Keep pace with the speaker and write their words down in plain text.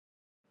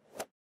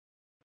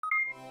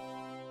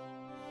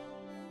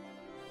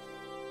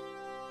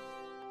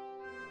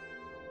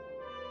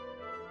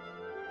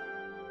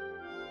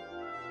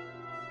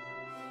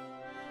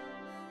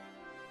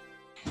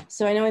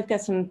So I know we've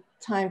got some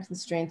time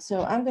constraints,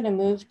 so I'm going to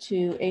move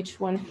to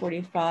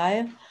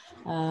H.145.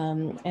 There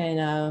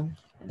are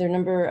a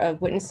number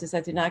of witnesses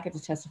that did not get to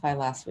testify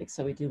last week,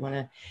 so we do want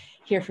to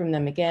hear from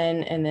them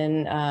again. And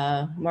then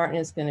Martin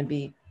is going to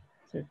be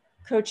sort of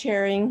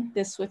co-chairing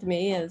this with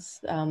me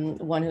as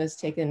one who has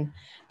taken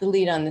the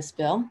lead on this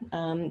bill.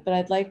 But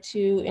I'd like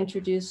to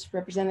introduce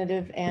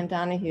Representative Ann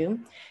Donahue,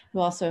 who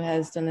also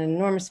has done an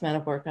enormous amount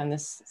of work on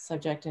this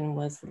subject and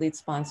was the lead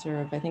sponsor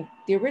of, I think,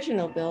 the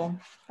original bill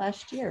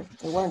last year,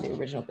 or one of the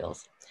original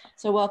bills.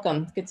 So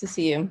welcome, good to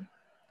see you.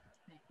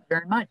 Thank you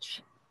very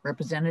much,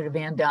 Representative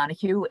Ann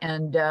Donahue.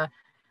 And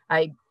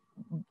I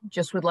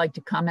just would like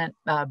to comment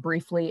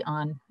briefly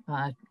on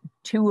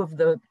two of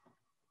the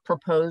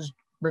proposed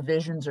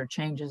revisions or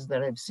changes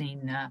that I've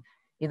seen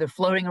either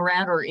floating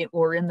around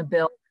or in the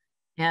bill.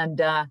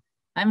 And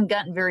I haven't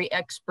gotten very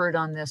expert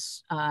on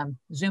this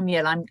Zoom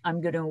yet. I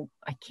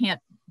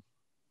can't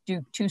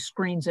do two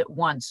screens at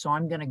once, so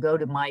I'm gonna go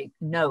to my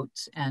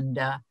notes, and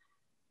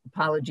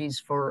apologies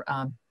for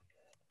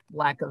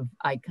lack of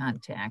eye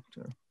contact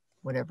or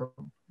whatever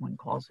one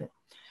calls it.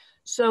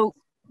 So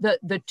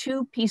the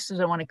two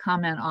pieces I wanna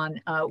comment on,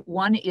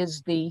 one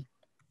is the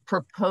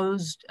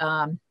proposed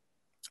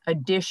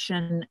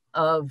addition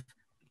of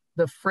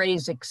the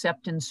phrase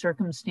 "except in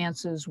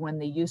circumstances when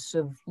the use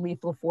of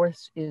lethal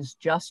force is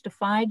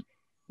justified,"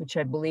 which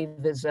I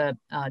believe is a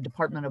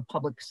Department of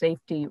Public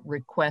Safety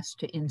request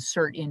to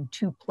insert in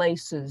two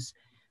places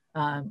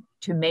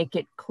to make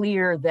it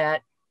clear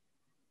that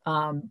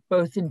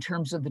both in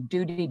terms of the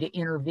duty to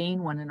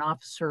intervene when an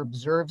officer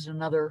observes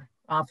another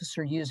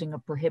officer using a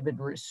prohibited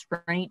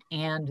restraint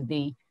and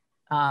the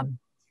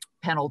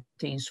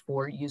penalties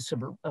for use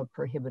of a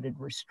prohibited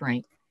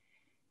restraint.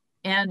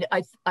 And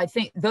I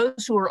think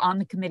those who were on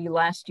the committee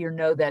last year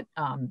know that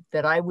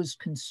that I was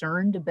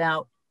concerned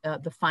about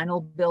the final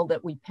bill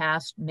that we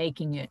passed,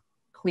 making it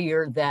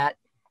clear that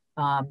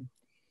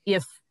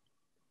if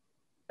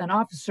an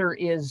officer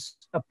is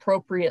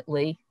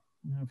appropriately,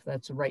 I don't know if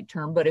that's the right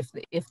term, but if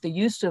the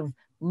use of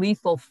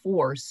lethal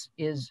force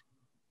is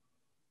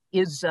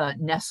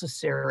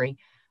necessary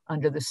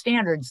under the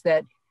standards,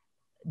 that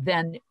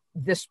then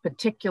this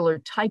particular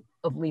type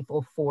of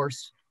lethal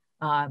force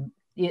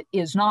it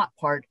is not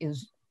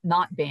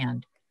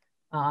banned.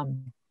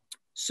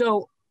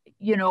 So,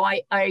 you know,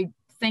 I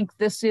think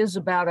this is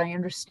about, I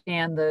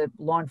understand the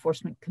law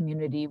enforcement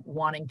community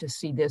wanting to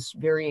see this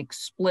very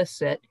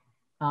explicit.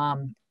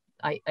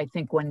 I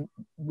think when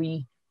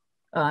we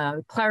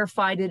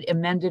clarified it,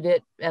 amended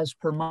it as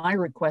per my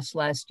request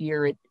last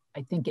year,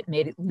 I think it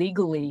made it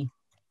legally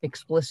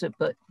explicit,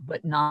 but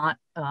not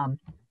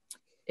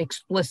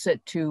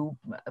explicit to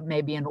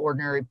maybe an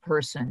ordinary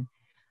person.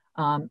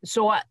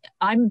 So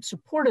I'm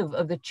supportive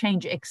of the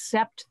change,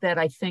 except that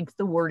I think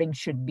the wording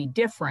should be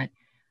different.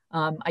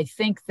 I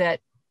think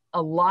that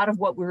a lot of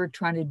what we were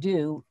trying to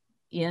do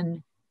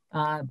in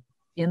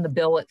the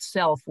bill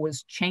itself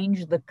was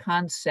change the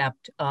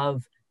concept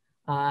of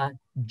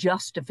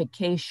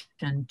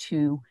justification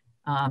to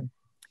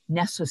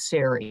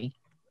necessary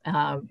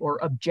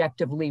or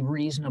objectively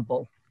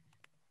reasonable.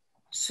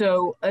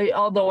 So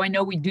although I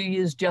know we do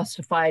use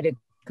justified a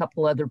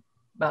couple other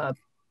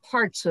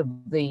parts of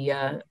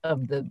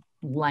the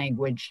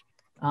language,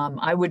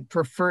 I would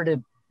prefer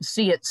to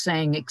see it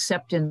saying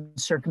except in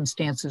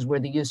circumstances where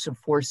the use of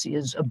force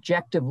is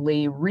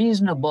objectively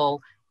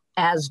reasonable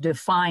as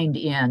defined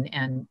in,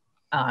 and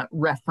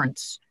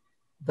reference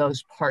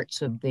those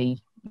parts of the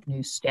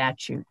new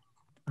statute.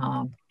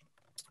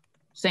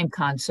 Same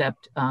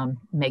concept,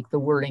 make the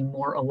wording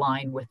more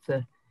aligned with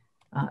the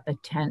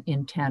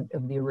intent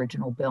of the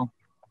original bill.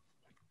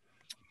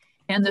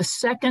 And the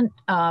second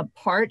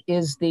part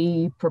is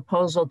the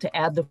proposal to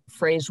add the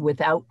phrase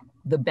 "without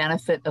the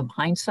benefit of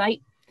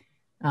hindsight,"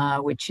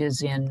 which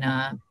is in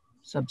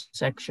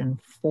subsection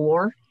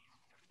 4.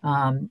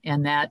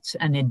 And that's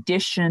an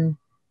addition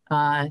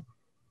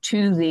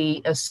to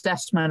the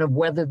assessment of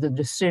whether the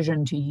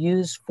decision to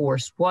use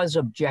force was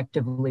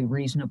objectively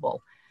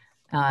reasonable,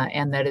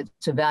 and that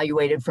it's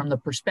evaluated from the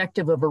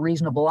perspective of a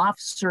reasonable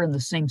officer in the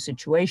same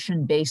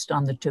situation based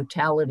on the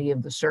totality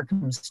of the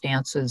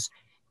circumstances.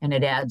 And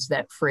it adds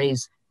that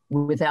phrase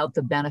 "without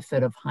the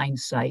benefit of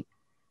hindsight."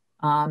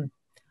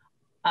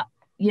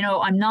 You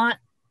know, I'm not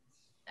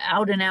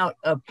out and out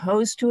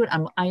opposed to it.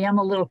 I am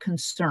a little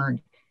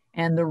concerned.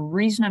 And the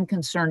reason I'm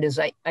concerned is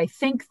I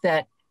think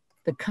that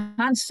the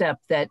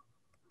concept that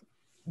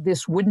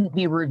this wouldn't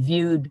be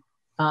reviewed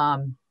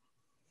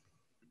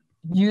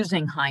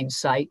using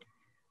hindsight,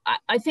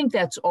 I think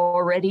that's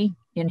already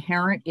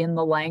inherent in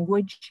the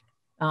language.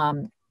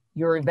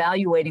 You're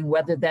evaluating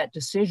whether that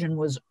decision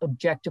was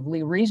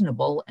objectively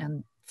reasonable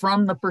and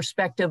from the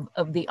perspective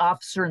of the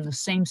officer in the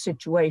same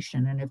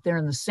situation. And if they're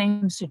in the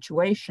same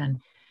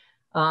situation,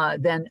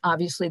 then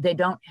obviously they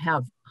don't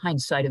have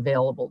hindsight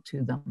available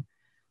to them.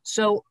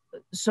 So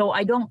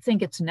I don't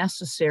think it's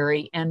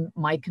necessary. And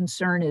my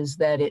concern is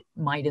that it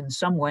might in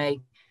some way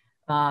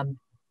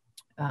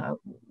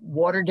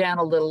water down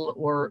a little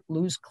or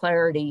lose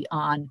clarity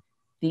on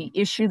the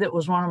issue that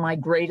was one of my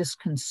greatest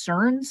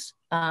concerns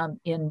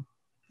in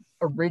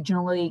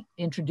originally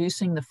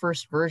introducing the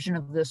first version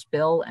of this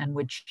bill, and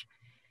which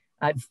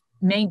I've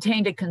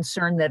maintained a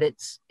concern that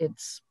it's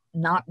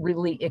not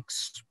really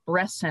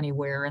expressed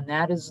anywhere, and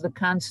that is the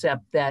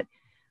concept that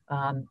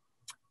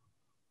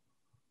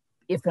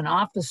if an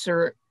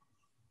officer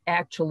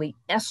actually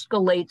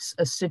escalates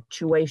a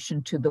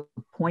situation to the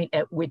point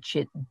at which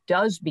it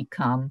does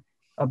become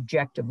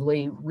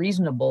objectively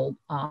reasonable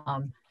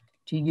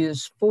to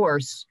use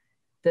force,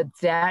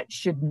 that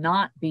should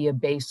not be a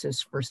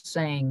basis for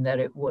saying that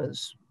it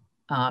was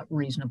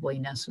reasonably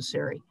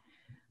necessary.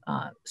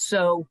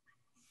 So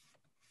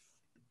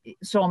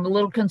I'm a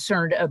little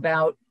concerned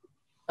about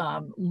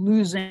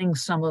losing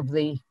some of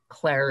the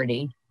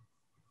clarity.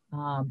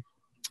 And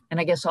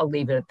I guess I'll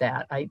leave it at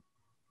that. I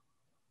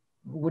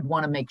would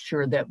want to make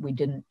sure that we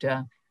didn't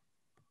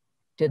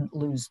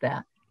lose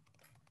that.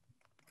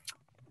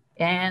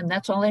 And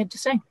that's all I had to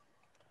say.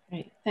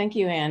 Great. Thank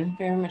you, Anne.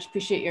 Very much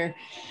appreciate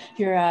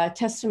your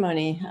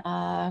testimony.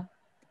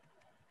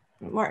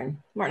 Martin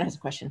has a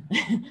question.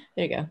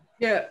 There you go.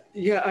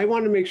 Yeah. I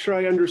want to make sure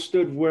I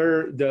understood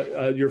where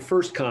your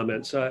first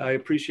comments. I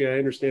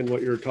understand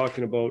what you're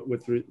talking about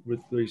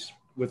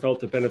without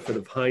the benefit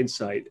of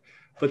hindsight,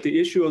 but the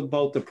issue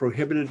about the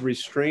prohibited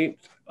restraint.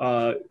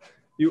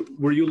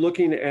 Were you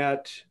looking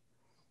at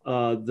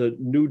the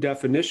new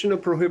definition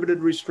of prohibited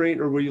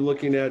restraint, or were you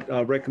looking at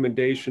a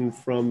recommendation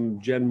from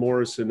Jen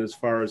Morrison as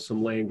far as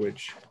some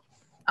language?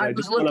 I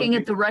was looking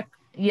at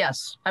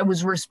yes, I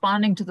was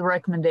responding to the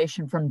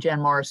recommendation from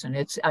Jen Morrison.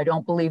 I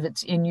don't believe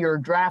it's in your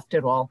draft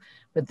at all,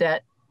 but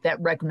that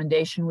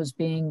recommendation was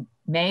being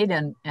made,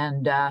 and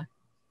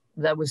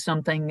that was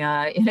something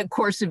in a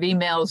course of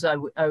emails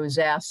I was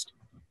asked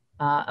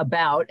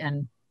about,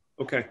 and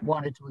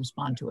wanted to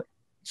respond to it.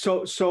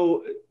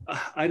 So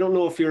I don't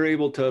know if you're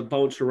able to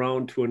bounce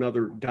around to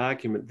another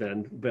document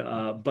then,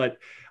 but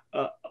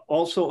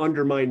also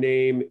under my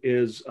name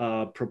is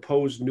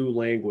proposed new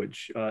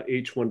language,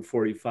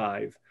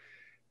 H.145,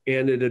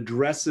 and it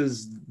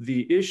addresses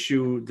the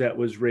issue that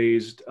was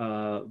raised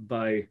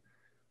by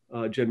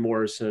Jen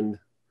Morrison,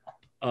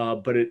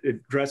 but it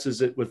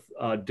addresses it with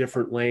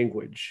different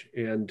language.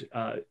 And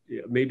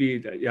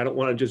maybe I don't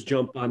want to just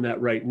jump on that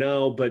right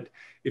now, but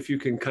if you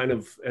can kind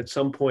of at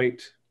some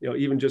point,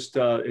 even just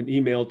an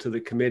email to the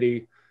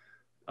committee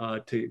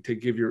to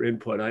give your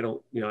input. I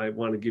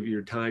want to give you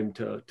your time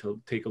to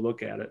take a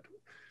look at it.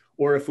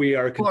 Or if we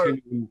are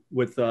continuing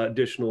with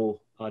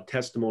additional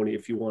testimony,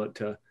 if you want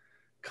to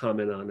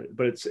comment on it.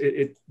 But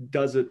it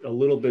does it a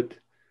little bit,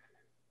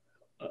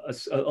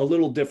 a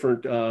little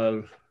different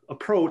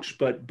approach,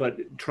 but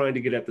trying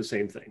to get at the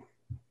same thing.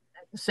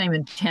 The same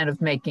intent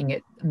of making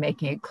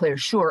it clear.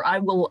 Sure, I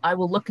will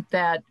look at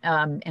that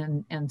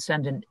and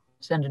send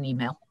an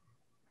email.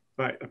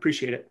 All right,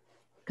 appreciate it.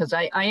 Because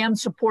I am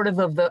supportive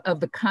of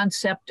the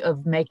concept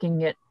of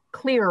making it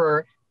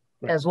clearer,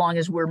 right, as long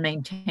as we're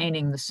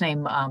maintaining the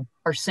same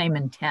our same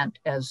intent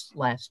as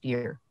last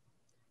year.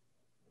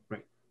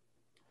 Right.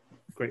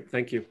 Great.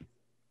 Thank you.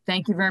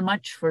 Thank you very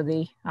much for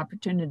the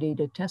opportunity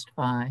to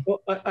testify.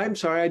 Well, I'm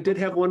sorry. I did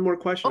have one more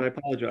question. I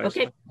apologize.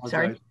 Okay.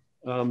 Sorry.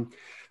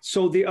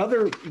 So the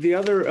other,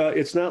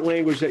 it's not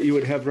language that you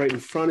would have right in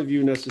front of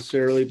you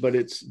necessarily, but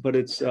it's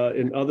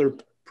in other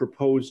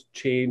proposed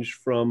change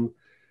from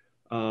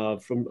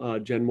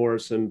Jen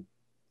Morrison,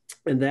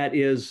 and that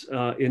is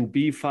in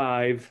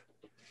B5,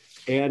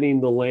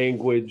 adding the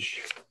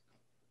language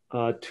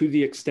to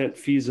the extent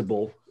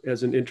feasible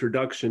as an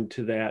introduction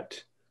to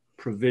that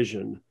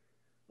provision.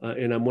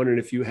 And I'm wondering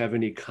if you have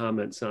any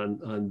comments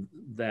on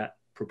that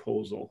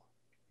proposal.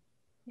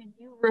 Can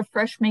you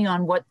refresh me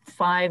on what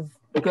 5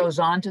 goes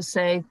on to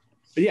say?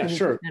 Yeah,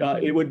 sure.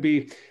 It would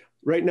be,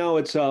 right now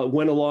it's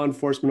when a law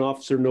enforcement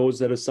officer knows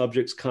that a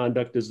subject's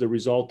conduct is the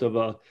result of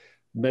a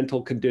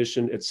mental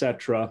condition,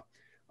 etc.,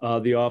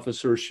 the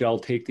officer shall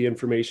take the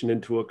information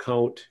into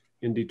account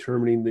in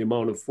determining the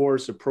amount of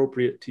force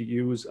appropriate to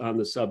use on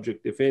the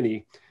subject, if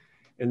any.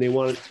 And they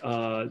want,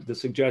 the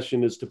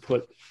suggestion is to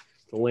put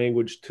the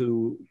language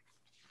to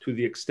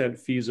the extent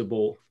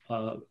feasible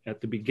at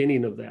the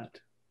beginning of that.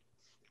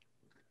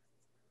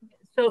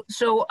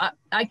 So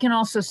I can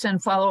also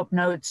send follow-up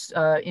notes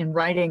in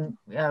writing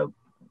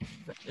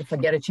if I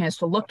get a chance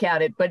to look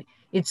at it. But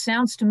it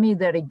sounds to me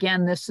that,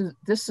 again, this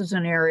is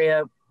an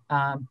area,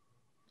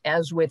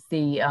 as with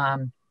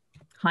the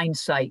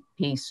hindsight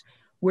piece,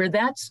 where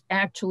that's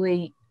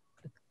actually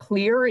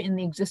clear in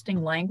the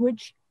existing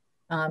language,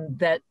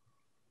 that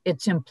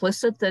it's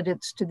implicit that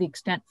it's to the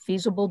extent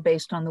feasible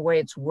based on the way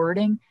it's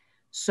wording.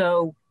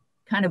 So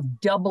kind of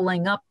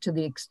doubling up to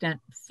the extent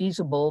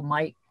feasible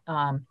might,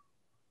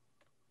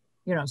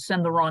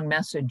 send the wrong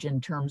message in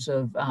terms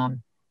of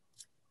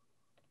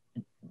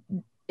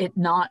it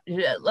not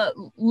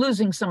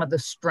losing some of the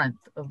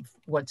strength of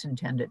what's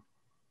intended.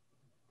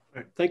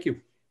 All right, thank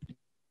you.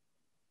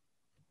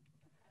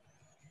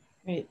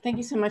 Great, thank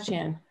you so much,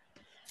 Anne.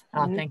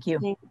 Thank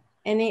you.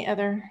 Any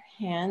other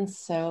hands?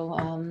 So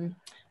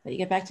let you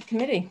get back to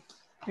committee.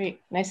 Great,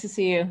 nice to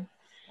see you.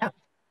 Yeah.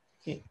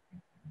 Okay.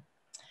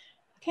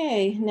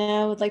 Okay,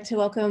 now I'd like to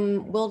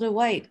welcome Wilda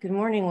White. Good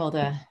morning,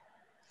 Wilda.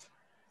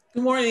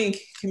 Good morning,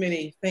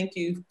 committee. Thank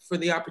you for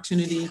the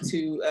opportunity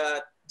to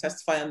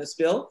testify on this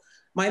bill.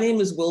 My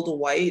name is Wilda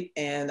White,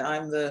 and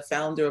I'm the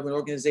founder of an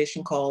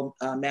organization called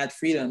Mad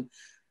Freedom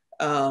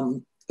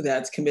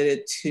that's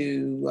committed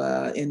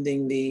to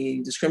ending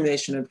the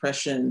discrimination and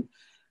oppression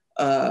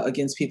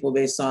against people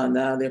based on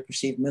their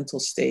perceived mental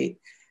state.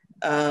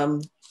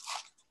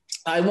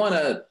 I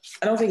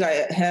don't think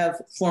I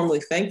have formally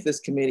thanked this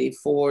committee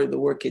for the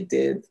work it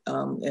did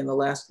in the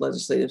last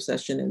legislative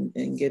session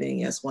in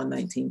getting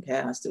S-119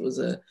 passed. It was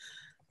a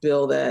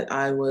bill that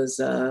I was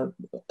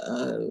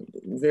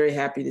very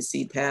happy to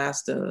see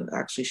passed,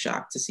 actually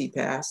shocked to see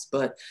passed,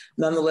 but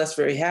nonetheless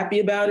very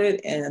happy about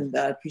it. And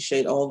I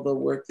appreciate all the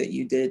work that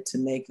you did to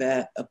make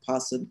that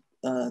to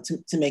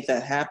make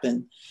that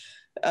happen.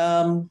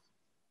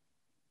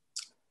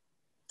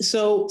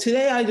 So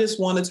today I just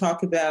want to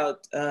talk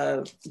about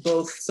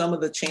both some of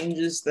the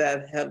changes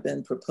that have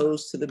been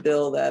proposed to the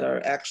bill that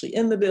are actually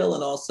in the bill,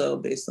 and also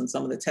based on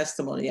some of the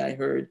testimony I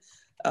heard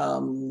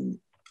when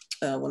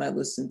I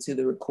listened to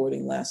the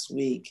recording last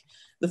week.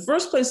 The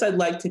first place I'd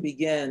like to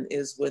begin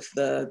is with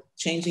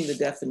changing the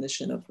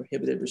definition of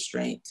prohibited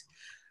restraint.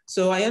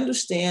 So I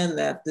understand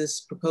that this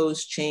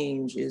proposed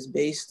change is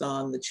based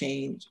on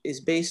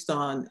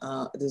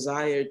a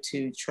desire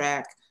to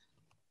track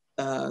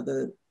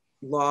the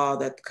law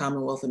that the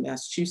Commonwealth of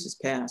Massachusetts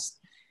passed.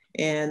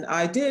 And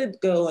I did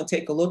go and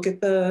take a look at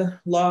the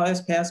law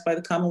as passed by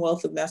the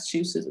Commonwealth of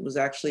Massachusetts. It was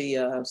actually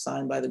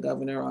signed by the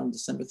governor on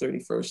December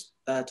 31st,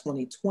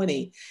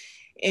 2020.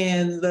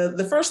 And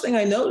the first thing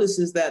I noticed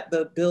is that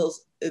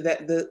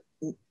the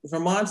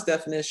Vermont's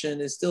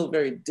definition is still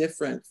very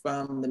different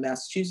from the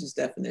Massachusetts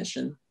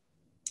definition.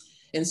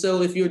 And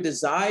so if your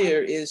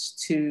desire is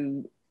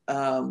to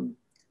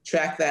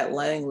track that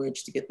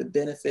language to get the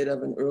benefit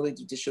of an early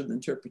judicial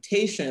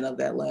interpretation of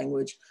that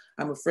language,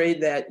 I'm afraid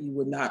that you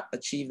would not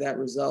achieve that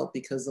result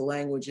because the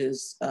language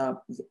is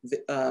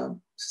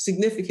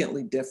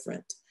significantly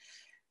different.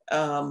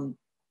 That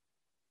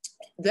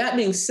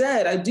being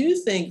said, I do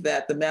think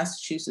that the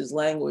Massachusetts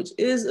language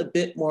is a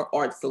bit more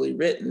artfully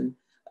written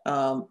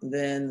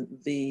than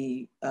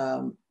the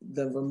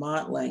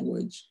Vermont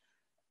language,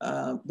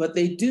 but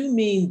they do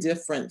mean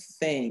different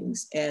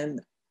things. And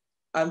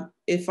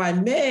if I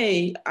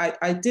may,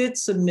 I did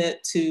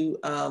submit to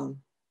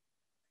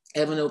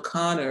Evan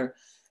O'Connor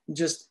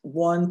just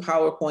one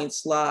PowerPoint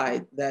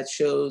slide that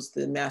shows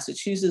the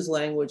Massachusetts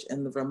language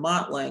and the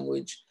Vermont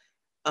language.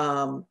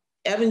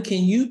 Evan,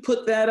 can you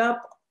put that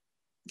up?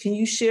 Can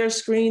you share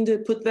screen to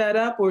put that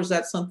up, or is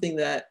that something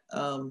that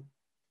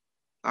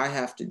I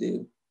have to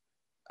do?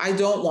 I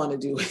don't want to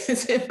do it.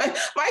 If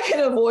I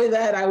can avoid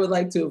that, I would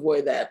like to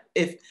avoid that.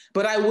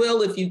 But I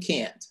will if you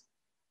can't.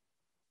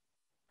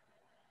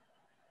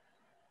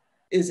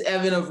 Is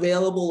Evan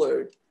available,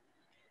 or?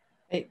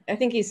 I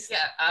think he's. Yeah,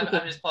 I'm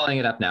just pulling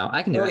it up now.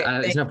 I can do it.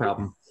 It's no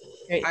problem.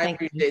 Great, I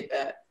appreciate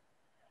that.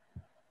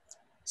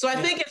 So I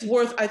think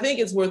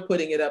it's worth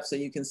putting it up so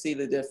you can see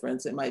the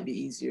difference. It might be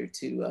easier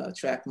to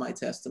track my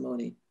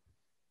testimony.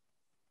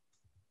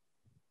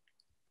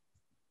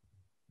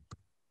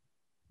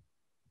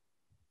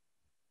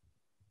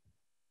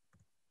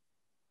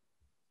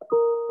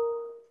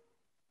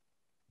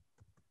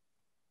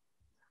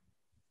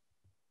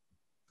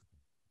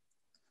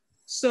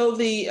 So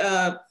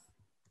the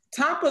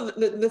top of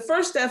the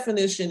first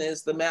definition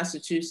is the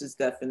Massachusetts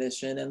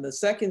definition, and the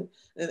second,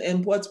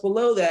 and what's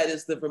below that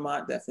is the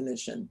Vermont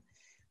definition.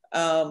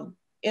 And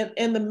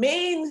the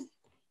main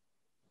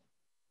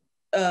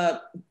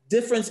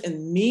difference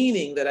in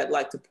meaning that I'd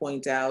like to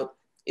point out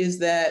is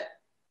that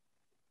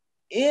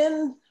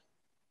in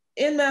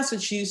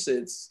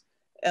Massachusetts,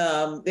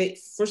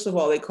 first of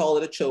all, they call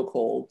it a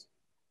chokehold.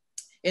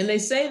 And they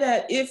say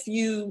that if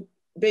you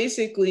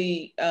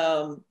basically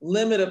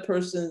limit a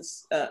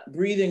person's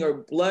breathing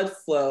or blood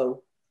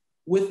flow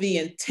with the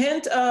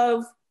intent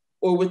of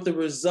or with the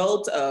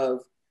result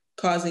of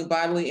causing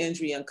bodily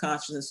injury,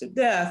 unconsciousness, or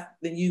death,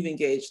 then you've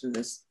engaged in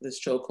this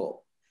chokehold.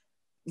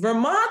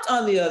 Vermont,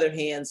 on the other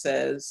hand,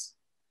 says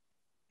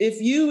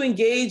if you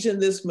engage in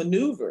this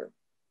maneuver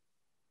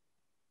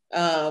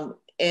and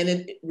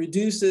it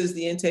reduces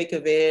the intake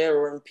of air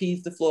or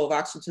impedes the flow of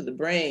oxygen to the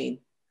brain,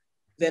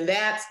 then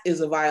that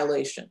is a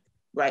violation.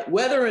 Right,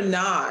 whether or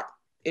not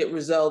it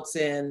results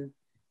in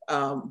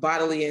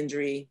bodily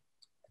injury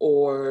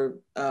or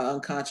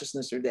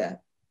unconsciousness or death.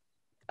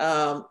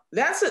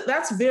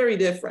 That's very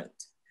different.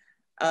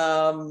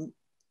 And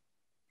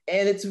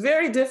it's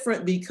very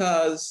different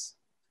because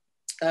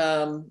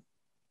in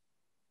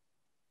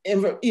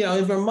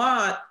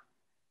Vermont,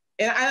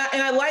 and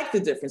I like the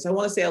difference. I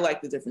want to say I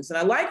like the difference. And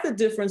I like the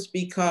difference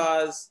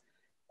because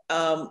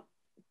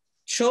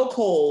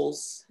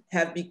chokeholds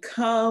have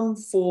become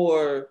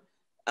for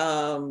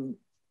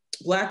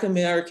Black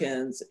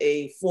Americans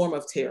a form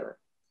of terror.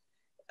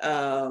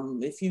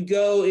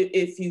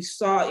 If you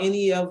saw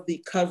any of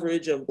the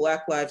coverage of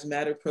Black Lives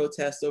Matter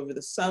protests over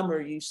the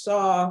summer, you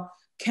saw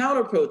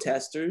counter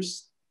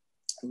protesters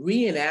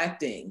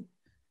reenacting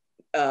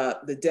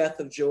the death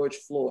of George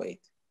Floyd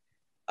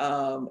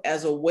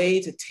as a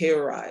way to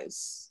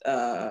terrorize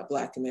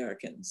Black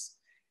Americans.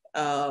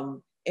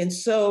 And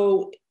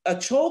so a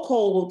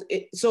chokehold,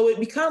 so it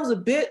becomes a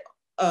bit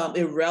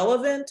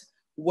irrelevant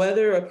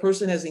whether a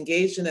person has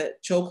engaged in a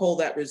chokehold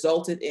that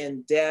resulted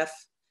in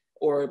death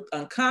or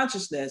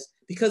unconsciousness,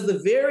 because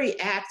the very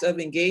act of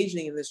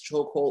engaging in this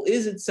chokehold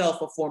is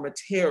itself a form of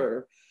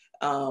terror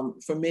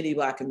for many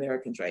Black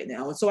Americans right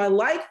now. And so I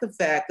like the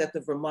fact that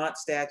the Vermont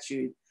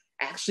statute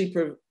actually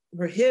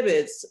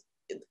prohibits,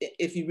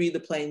 if you read the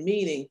plain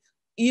meaning,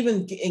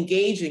 even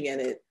engaging in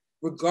it,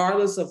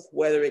 regardless of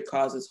whether it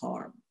causes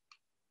harm.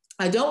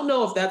 I don't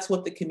know if that's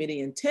what the committee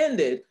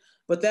intended,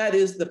 but that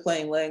is the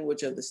plain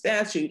language of the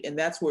statute, and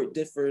that's where it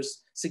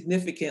differs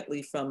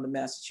significantly from the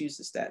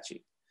Massachusetts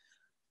statute.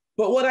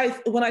 But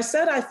when I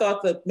said I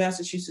thought the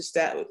Massachusetts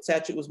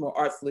statute was more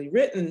artfully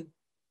written,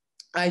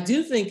 I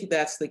do think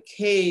that's the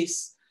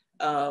case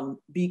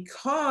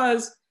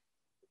because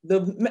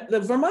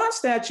the Vermont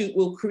statute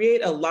will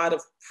create a lot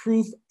of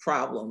proof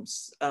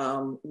problems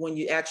when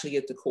you actually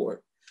get to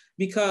court,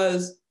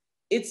 because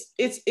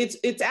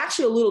it's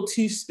actually a little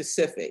too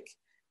specific.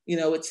 You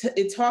know,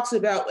 it talks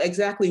about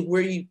exactly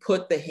where you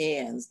put the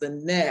hands, the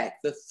neck,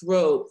 the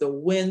throat, the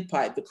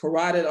windpipe, the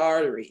carotid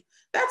artery.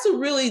 That's a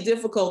really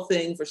difficult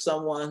thing for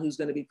someone who's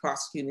going to be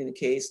prosecuting a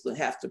case to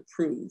have to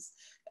prove.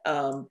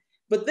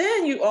 But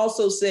then you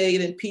also say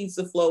it impedes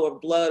the flow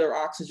of blood or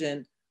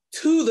oxygen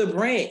to the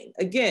brain.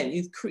 Again,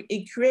 you've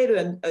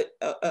created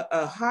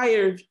a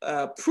higher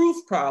proof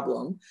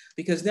problem,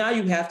 because now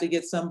you have to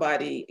get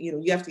somebody,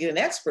 you have to get an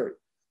expert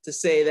to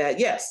say that,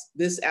 yes,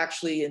 this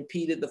actually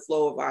impeded the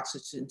flow of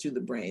oxygen to the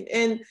brain.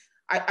 And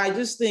I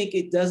just think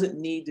it doesn't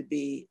need to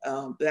be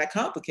that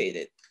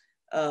complicated.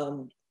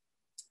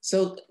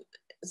 So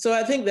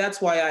I think that's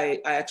why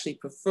I actually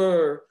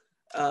prefer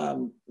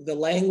the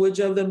language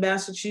of the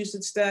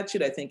Massachusetts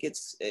statute. I think it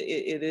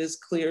is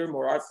clear,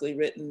 more artfully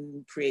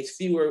written, creates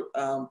fewer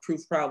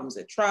proof problems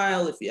at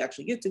trial if you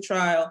actually get to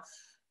trial.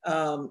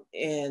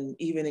 And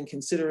even in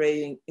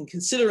considering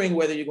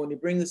whether you're going to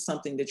bring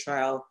something to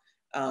trial,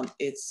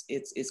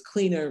 it's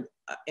cleaner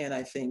and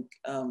I think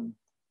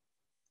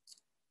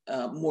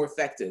more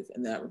effective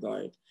in that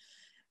regard.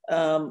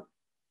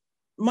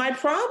 My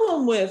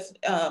problem with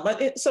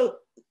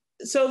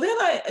so then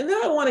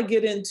I want to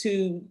get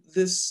into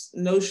this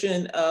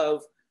notion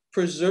of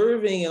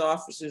preserving an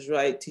officer's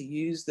right to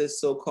use this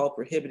so-called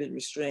prohibited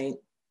restraint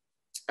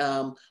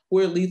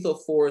where lethal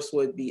force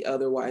would be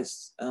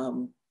otherwise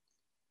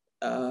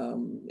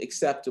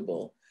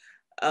acceptable.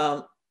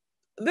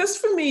 This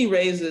for me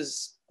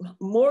raises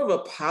more of a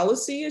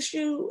policy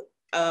issue,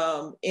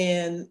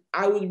 and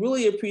I would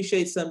really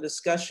appreciate some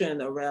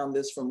discussion around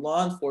this from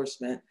law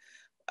enforcement.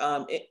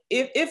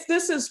 If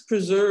this is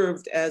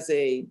preserved as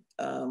a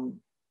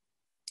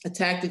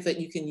tactic that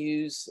you can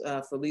use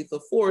for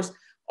lethal force,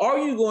 are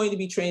you going to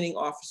be training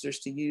officers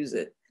to use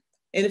it?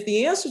 And if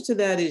the answer to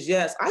that is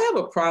yes, I have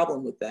a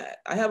problem with that.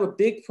 I have a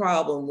big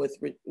problem with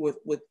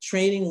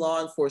training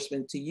law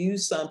enforcement to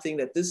use something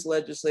that this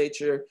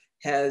legislature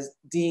has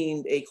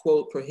deemed a,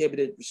 quote,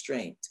 prohibited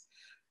restraint.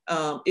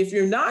 If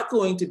you're not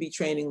going to be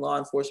training law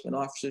enforcement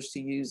officers to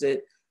use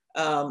it,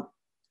 how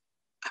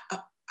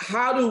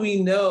do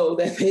we know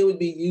that they would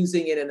be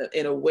using it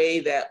in a way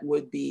that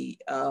would be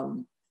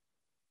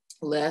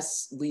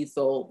less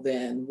lethal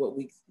than what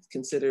we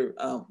consider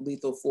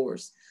lethal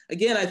force?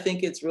 Again, I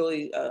think it's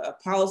really a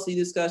policy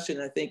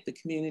discussion. I think the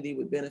community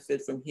would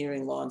benefit from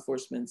hearing law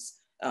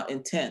enforcement's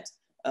intent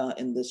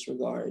in this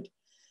regard.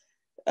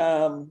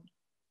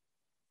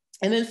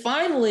 And then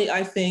finally,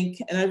 I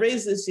think, and I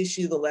raised this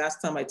issue the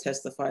last time I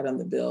testified on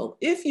the bill,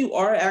 if you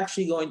are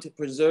actually going to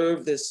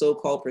preserve this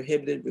so-called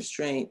prohibited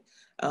restraint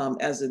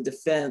as a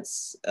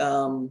defense,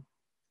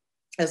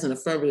 as an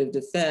affirmative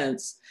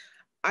defense,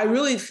 I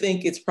really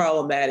think it's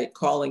problematic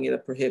calling it a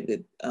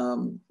prohibited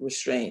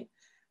restraint.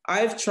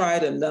 I've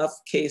tried enough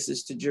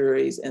cases to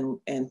juries and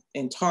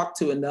talked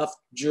to enough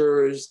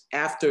jurors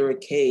after a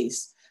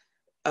case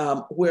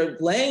where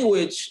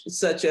language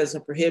such as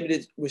a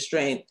prohibited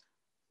restraint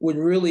would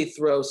really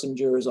throw some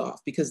jurors off,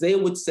 because they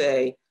would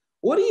say,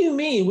 what do you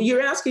mean? Well, you're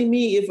asking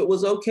me if it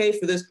was okay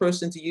for this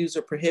person to use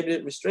a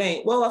prohibited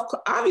restraint. Well,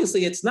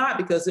 obviously it's not,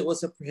 because it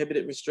was a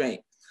prohibited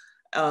restraint.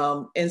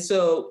 And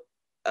so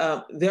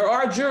there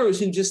are jurors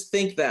who just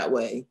think that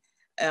way.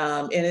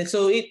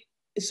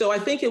 So I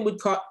think it would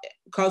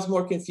cause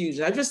more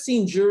confusion. I've just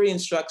seen jury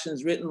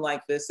instructions written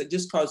like this that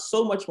just cause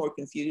so much more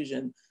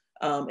confusion,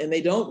 and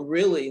they don't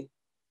really,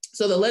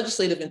 so the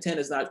legislative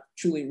intent is not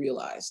truly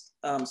realized.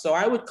 So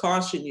I would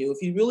caution you,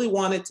 if you really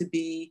want it to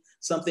be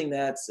something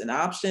that's an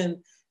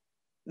option,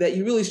 that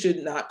you really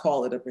should not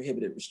call it a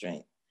prohibited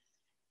restraint.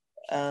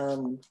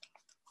 So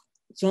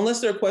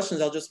unless there are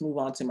questions, I'll just move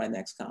on to my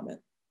next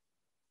comment.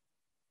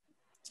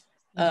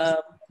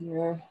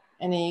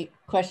 Any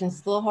questions?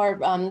 It's a little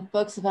hard.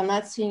 Folks, if I'm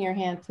not seeing your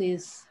hand,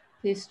 please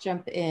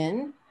jump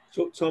in.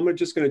 So I'm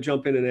just going to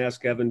jump in and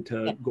ask Evan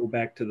to go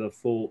back to the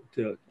full,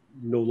 to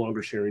no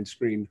longer sharing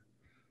screen.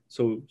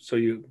 So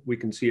we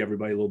can see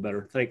everybody a little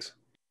better. Thanks.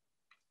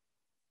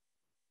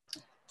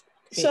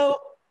 So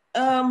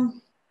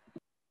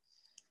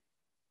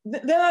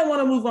then I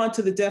want to move on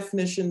to the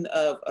definition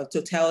of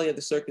totality of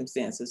the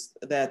circumstances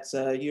that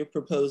you're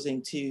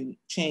proposing to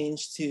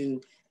change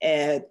to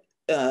add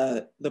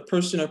the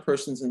person or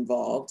persons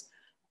involved.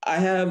 I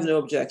have no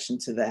objection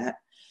to that.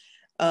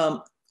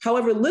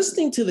 However,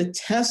 listening to the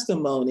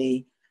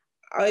testimony,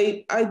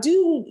 I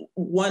do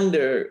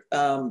wonder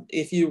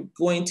if you're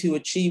going to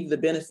achieve the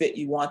benefit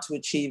you want to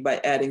achieve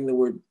by adding the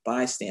word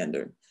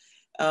bystander.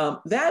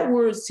 That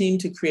word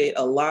seemed to create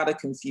a lot of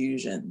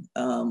confusion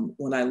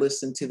when I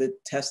listened to the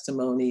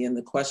testimony and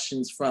the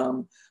questions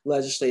from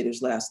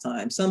legislators last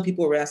time. Some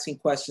people were asking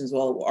questions,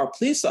 well, are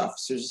police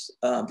officers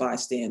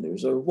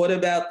bystanders? Or what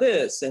about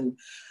this? And,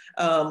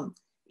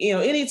 you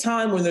know,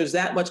 anytime when there's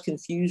that much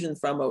confusion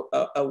from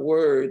a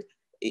word,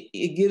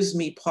 it gives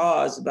me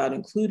pause about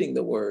including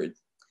the word.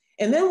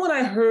 And then when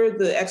I heard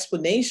the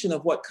explanation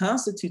of what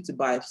constitutes a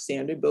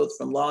bystander, both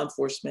from law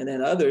enforcement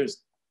and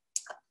others,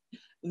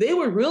 they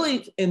were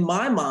really, in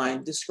my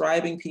mind,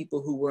 describing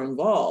people who were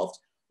involved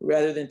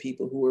rather than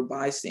people who were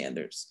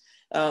bystanders.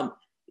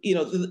 You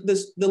know,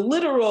 the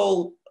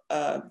literal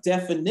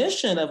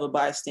definition of a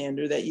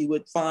bystander that you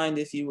would find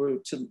if you were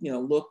to, you know,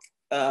 look,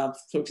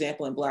 for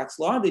example, in Black's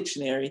Law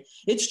Dictionary,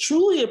 it's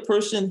truly a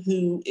person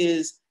who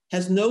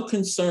has no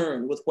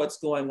concern with what's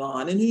going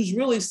on and who's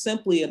really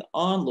simply an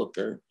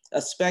onlooker, a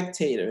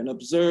spectator, an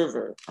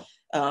observer,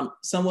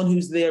 someone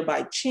who's there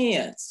by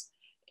chance.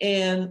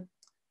 And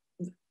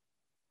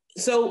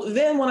so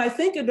then when I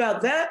think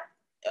about that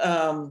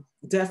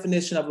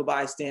definition of a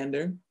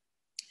bystander,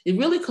 it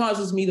really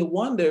causes me to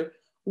wonder,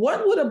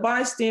 what would a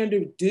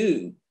bystander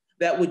do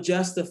that would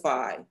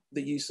justify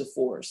the use of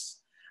force?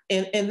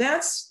 And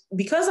that's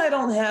because I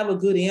don't have a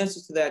good answer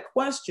to that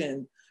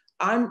question,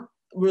 I'm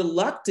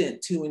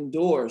reluctant to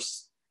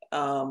endorse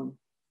the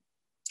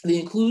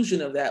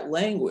inclusion of that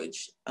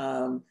language.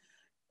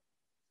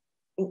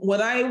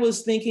 When I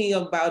was thinking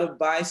about a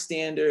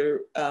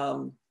bystander,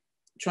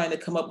 trying to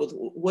come up with,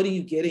 what are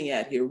you getting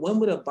at here? When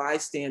would a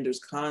bystander's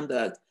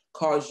conduct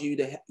cause you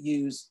to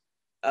use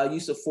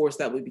use of force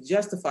that would be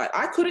justified?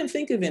 I couldn't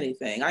think of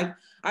anything.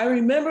 I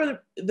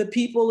remember the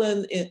people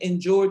in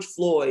George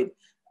Floyd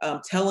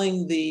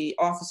telling the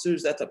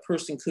officers that the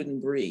person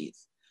couldn't breathe.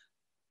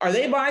 Are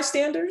they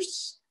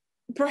bystanders?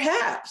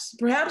 Perhaps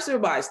they're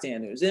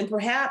bystanders, and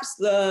perhaps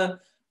their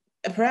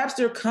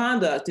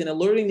conduct in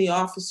alerting the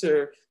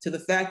officer to the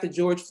fact that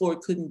George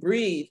Floyd couldn't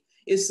breathe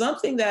is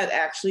something that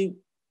actually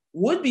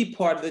would be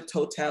part of the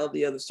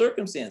totality of the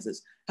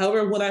circumstances.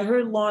 However, when I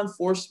heard law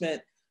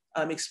enforcement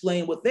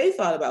explain what they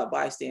thought about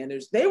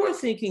bystanders, they were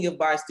thinking of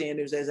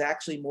bystanders as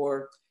actually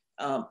more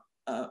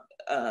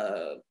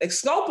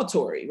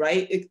exculpatory,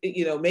 right?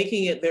 You know,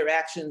 making it their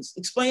actions,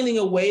 explaining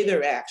away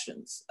their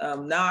actions,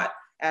 not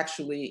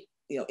actually,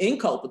 you know,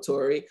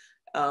 inculpatory,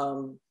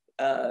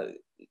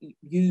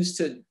 used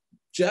to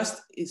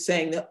just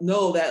saying that,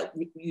 no, that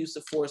use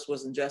of force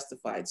wasn't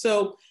justified.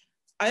 So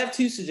I have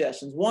two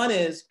suggestions. One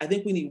is, I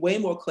think we need way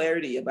more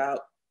clarity about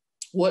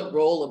what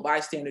role a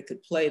bystander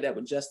could play that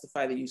would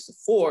justify the use of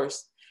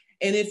force.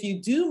 And if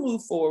you do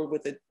move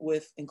forward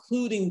with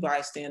including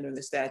bystander in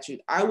the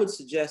statute, I would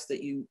suggest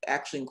that you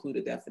actually include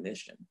a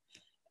definition.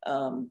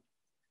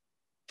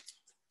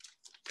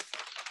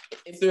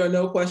 If there are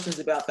no questions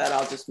about that,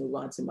 I'll just move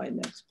on to my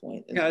next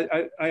point. Yeah,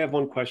 I have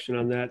one question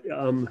on that.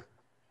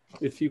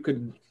 If you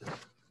could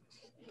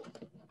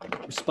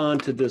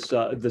respond to this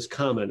this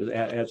comment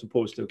as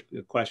opposed to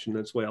a question,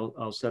 that's the way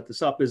I'll set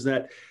this up, is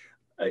that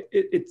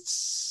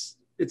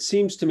it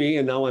seems to me,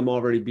 and now I'm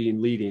already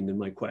being leading in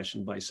my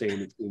question by saying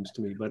it seems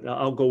to me, but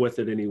I'll go with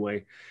it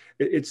anyway.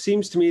 It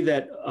seems to me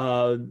that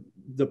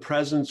the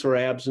presence or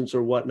absence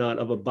or whatnot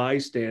of a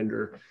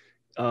bystander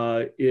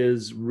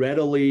is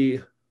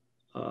readily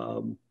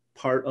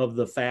part of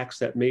the facts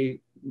that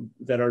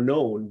are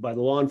known by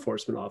the law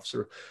enforcement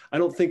officer. I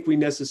don't think we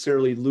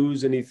necessarily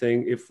lose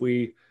anything if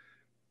we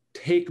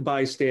take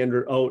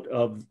bystander out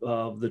of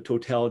the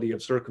totality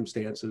of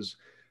circumstances,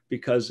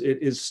 because it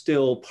is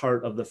still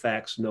part of the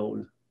facts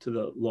known to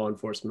the law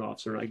enforcement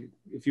officer.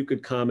 If you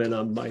could comment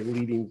on my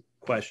leading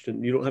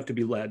question, you don't have to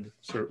be led,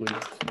 certainly.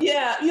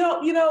 Yeah,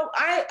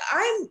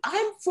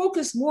 I'm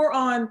focused more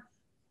on,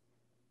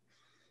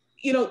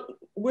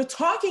 we're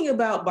talking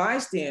about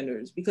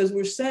bystanders because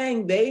we're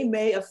saying they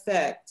may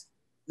affect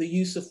the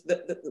use of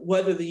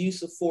whether the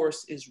use of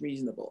force is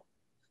reasonable.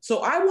 So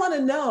I want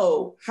to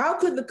know, how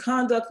could the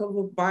conduct of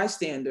a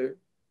bystander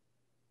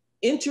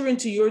enter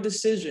into your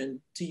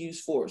decision to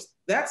use force?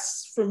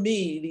 That's, for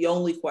me, the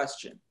only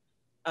question.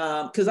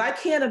 Because I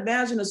can't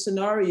imagine a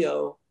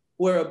scenario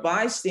where a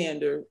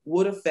bystander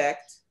would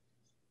affect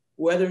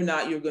whether or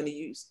not you're going to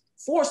use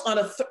force on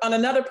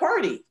another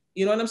party.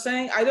 You know what I'm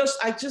saying? I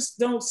just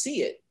don't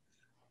see it.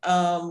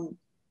 And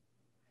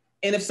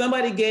if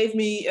somebody gave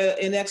me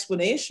an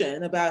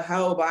explanation about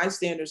how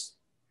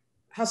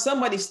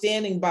somebody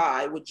standing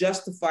by would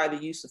justify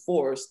the use of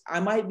force, I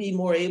might be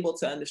more able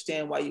to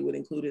understand why you would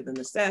include it in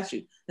the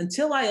statute.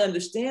 Until I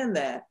understand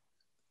that,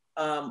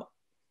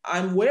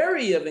 I'm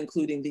wary of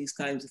including these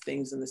kinds of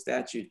things in the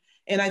statute.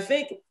 And I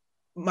think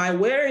my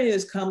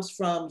wariness comes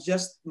from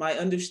just my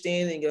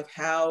understanding of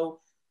how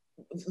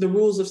the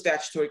rules of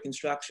statutory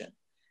construction.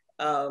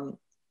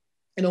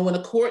 You know, when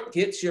a court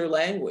gets your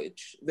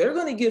language, they're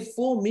going to give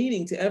full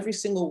meaning to every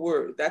single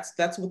word.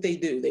 That's what they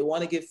do. They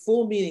want to give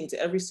full meaning to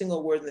every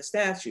single word in the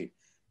statute.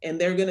 And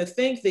they're going to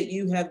think that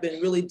you have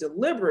been really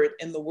deliberate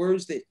in the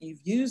words that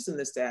you've used in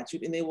the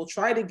statute, and they will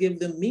try to give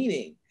them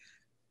meaning.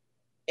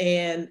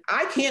 And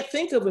I can't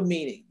think of a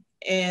meaning.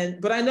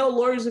 But I know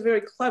lawyers are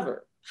very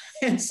clever.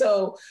 And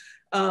so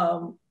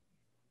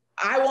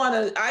I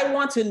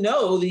want to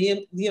know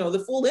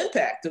the full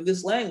impact of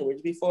this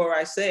language before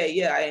I say,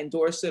 yeah, I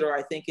endorse it, or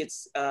I think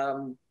it's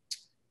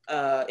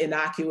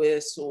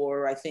innocuous,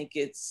 or I think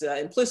it's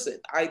implicit.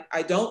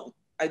 I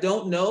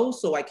don't know,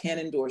 so I can't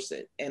endorse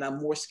it. And I'm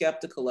more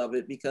skeptical of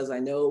it because I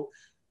know,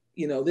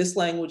 this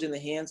language in the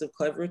hands of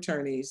clever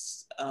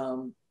attorneys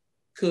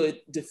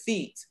could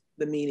defeat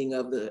the meaning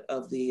of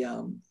the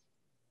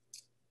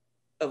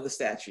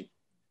statute.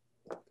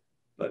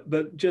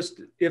 But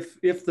just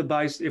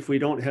if we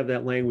don't have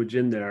that language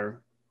in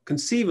there,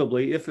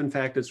 conceivably, if in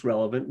fact it's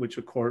relevant, which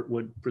a court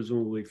would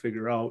presumably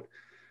figure out,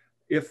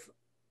 if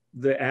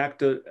the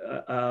act of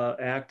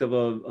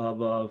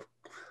a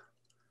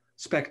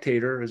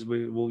spectator, as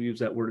we will use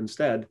that word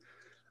instead,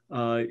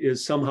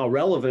 is somehow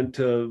relevant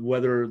to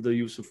whether the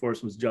use of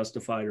force was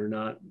justified or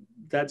not,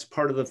 that's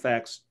part of the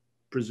facts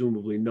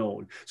presumably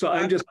known. So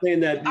I'm just saying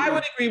that I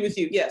would agree with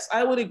you. Yes,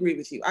 I would agree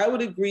with you. I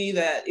would agree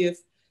that if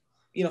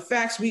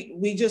facts,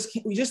 we just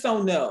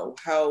don't know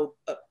how.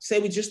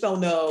 We just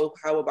don't know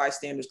how a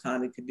bystander's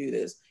conduct could do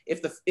this.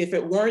 If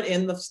it weren't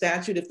in the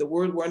statute, if the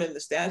word weren't in the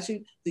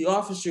statute, the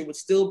officer would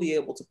still be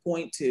able to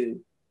point to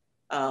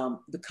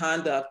the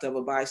conduct of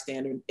a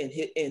bystander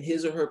in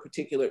his or her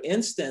particular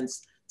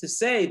instance to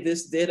say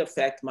this did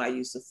affect my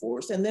use of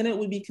force, and then it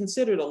would be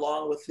considered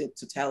along with the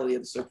totality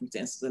of the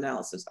circumstances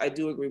analysis. I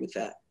do agree with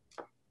that.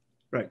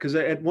 Right, because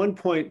at one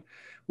point,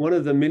 one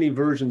of the many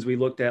versions we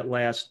looked at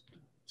last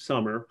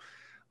summer,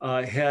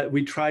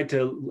 we tried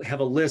to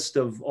have a list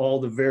of all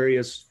the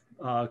various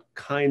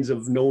kinds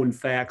of known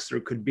facts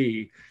there could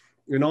be.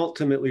 And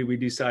ultimately, we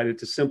decided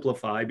to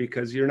simplify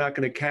because you're not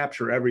going to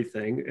capture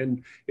everything.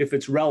 And if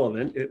it's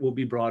relevant, it will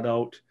be brought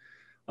out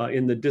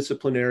in the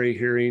disciplinary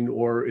hearing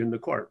or in the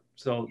court.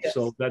 So, yes.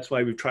 So that's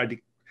why we've tried to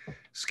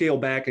scale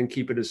back and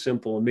keep it as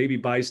simple. And maybe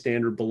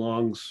bystander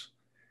belongs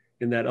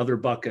in that other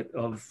bucket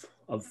of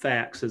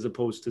facts as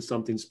opposed to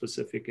something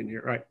specific in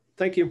here. All right.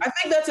 Thank you. I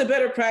think that's a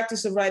better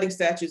practice of writing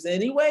statutes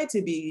anyway,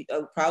 to be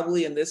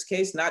probably in this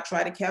case, not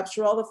try to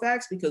capture all the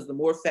facts, because the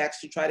more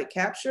facts you try to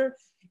capture,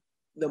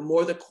 the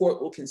more the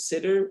court will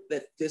consider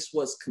that this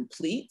was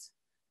complete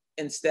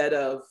instead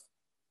of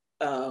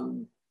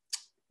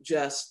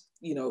just,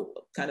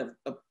 kind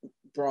of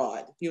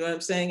broad. You know what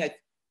I'm saying?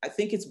 I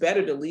think it's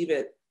better to leave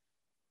it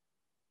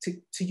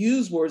to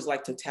use words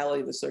like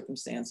totality of the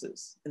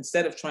circumstances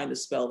instead of trying to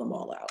spell them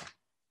all out.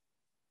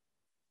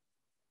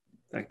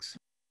 Thanks.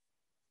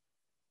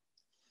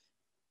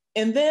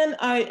 And then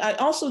I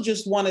also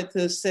just wanted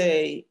to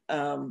say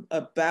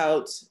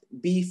about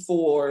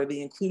B4,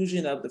 the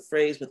inclusion of the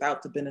phrase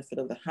without the benefit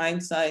of the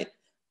hindsight.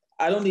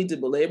 I don't need to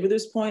belabor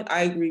this point.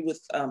 I agree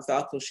with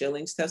Falco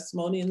Schilling's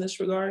testimony in this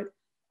regard.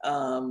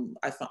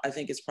 I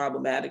think it's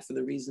problematic for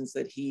the reasons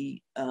that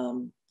he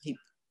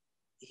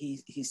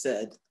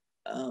said,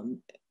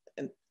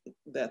 and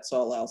that's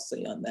all I'll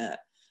say on that.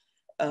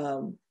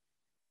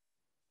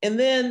 And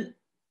then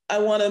I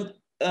want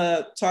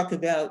to talk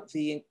about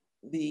the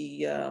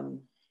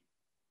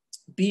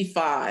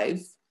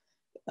B5,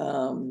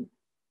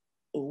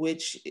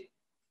 which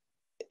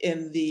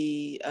in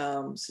the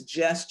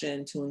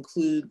suggestion to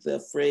include the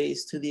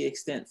phrase "to the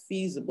extent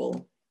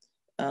feasible"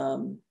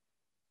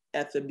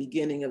 at the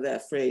beginning of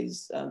that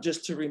phrase.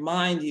 Just to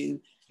remind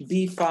you,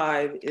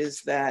 B5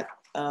 is that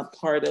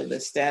part of the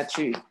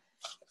statute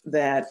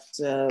that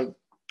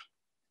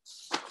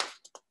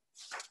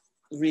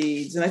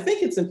reads, and I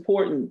think it's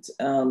important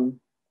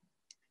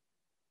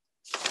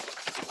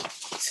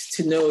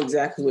to know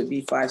exactly what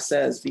B5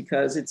 says,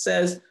 because it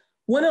says,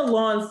 when a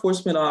law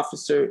enforcement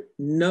officer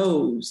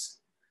knows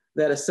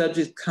that a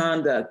subject's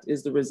conduct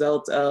is the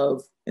result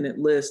of, and it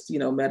lists,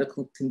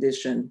 medical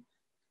condition,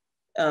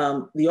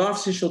 the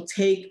officer shall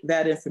take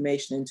that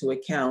information into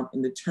account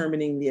in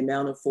determining the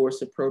amount of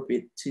force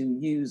appropriate to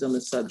use on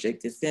the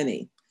subject, if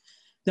any.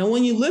 Now,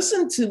 when I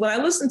listened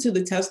to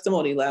the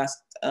testimony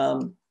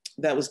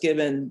that was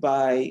given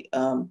by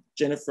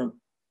Jennifer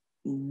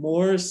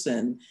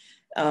Morrison,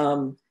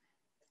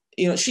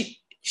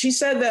 she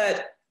said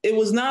that it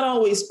was not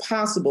always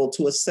possible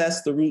to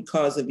assess the root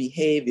cause of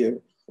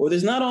behavior, or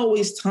there's not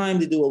always time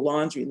to do a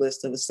laundry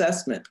list of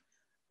assessment.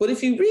 But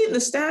if you read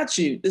the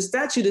statute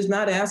is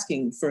not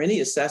asking for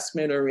any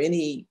assessment or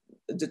any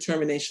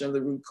determination of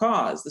the root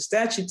cause. The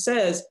statute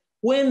says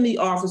when the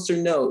officer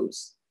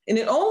knows, and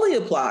it only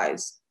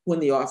applies when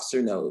the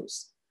officer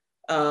knows.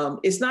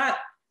 It's not,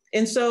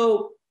 and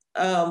so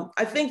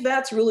I think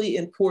that's really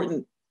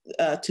important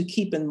to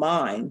keep in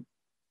mind.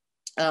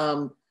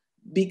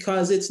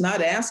 because it's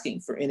not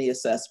asking for any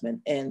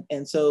assessment.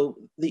 And so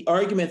the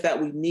argument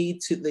that we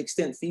need to the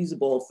extent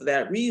feasible for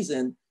that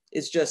reason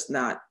is just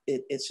not,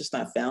 it's just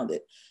not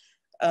founded.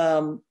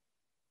 But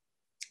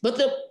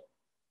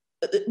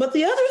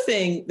the other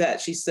thing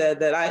that she said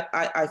that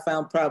I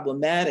found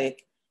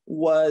problematic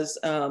was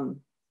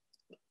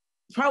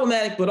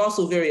problematic, but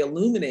also very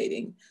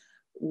illuminating,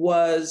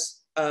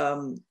 was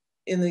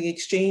in the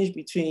exchange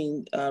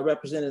between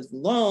Representative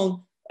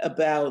Malone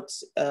about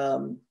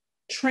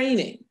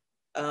training,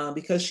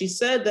 because she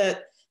said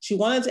that she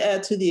wanted to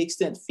add to the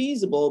extent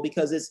feasible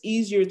because it's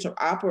easier to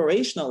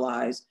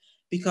operationalize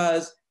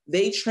because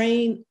they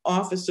train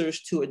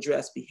officers to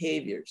address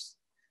behaviors.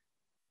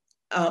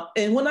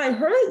 And when I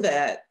heard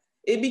that,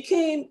 it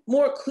became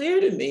more clear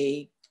to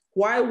me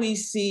why we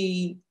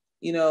see,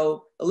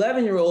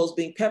 11-year-olds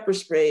being pepper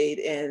sprayed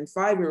and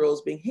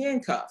 5-year-olds being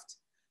handcuffed.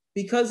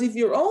 Because if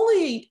you're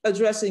only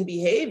addressing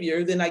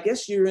behavior, then I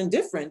guess you're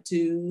indifferent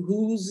to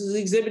who's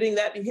exhibiting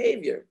that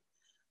behavior.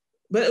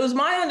 But it was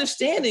my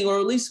understanding, or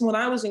at least when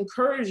I was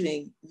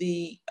encouraging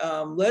the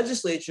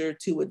legislature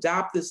to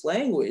adopt this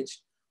language,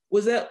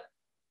 was that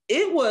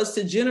it was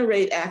to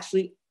generate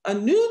actually a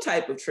new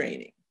type of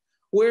training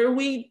where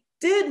we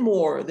did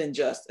more than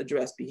just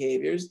address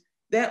behaviors,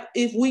 that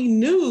if we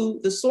knew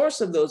the source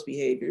of those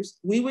behaviors,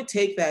 we would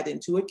take that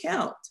into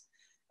account.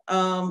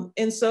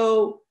 And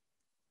so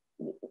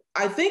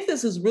I think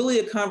this is really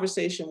a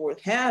conversation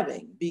worth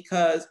having,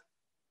 because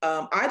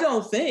I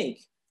don't think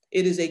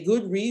it is a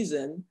good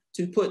reason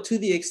to put to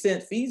the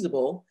extent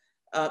feasible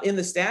in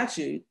the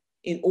statute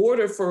in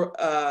order for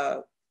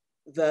law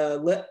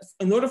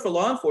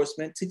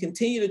enforcement to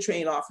continue to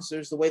train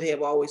officers the way they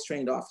have always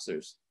trained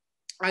officers.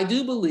 I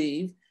do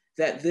believe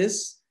that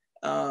this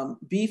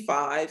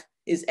B5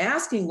 is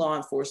asking law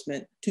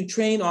enforcement to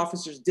train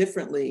officers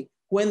differently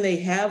when they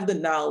have the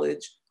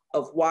knowledge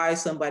of why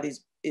somebody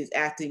is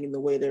acting in the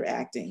way they're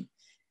acting.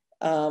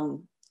 And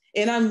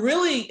I'm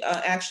really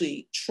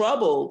actually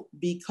troubled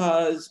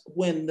because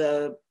when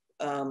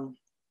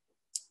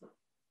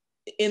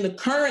in the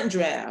current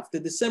draft, the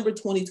December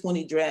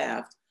 2020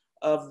 draft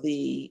of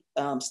the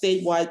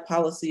statewide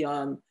policy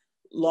on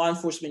law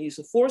enforcement use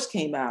of force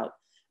came out,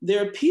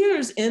 there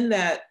appears in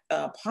that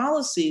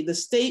policy the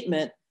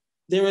statement,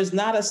 there is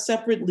not a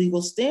separate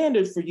legal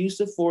standard for use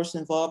of force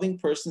involving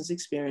persons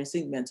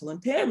experiencing mental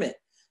impairment.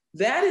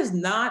 That is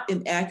not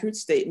an accurate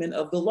statement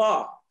of the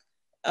law,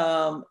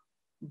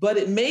 but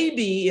it may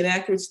be an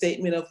accurate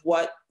statement of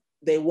what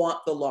they want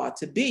the law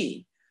to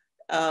be.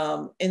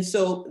 And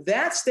so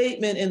that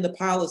statement in the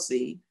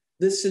policy,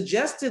 the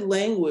suggested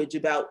language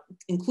about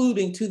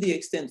including to the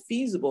extent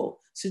feasible,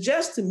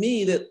 suggests to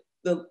me that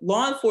the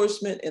law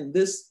enforcement and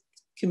this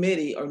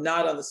committee are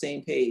not on the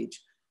same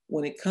page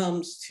when it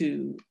comes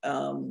to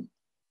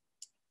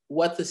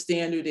what the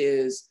standard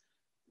is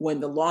when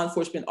the law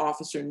enforcement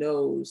officer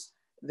knows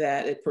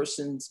that a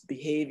person's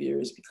behavior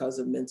is because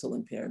of mental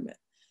impairment.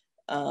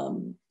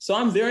 So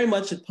I'm very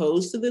much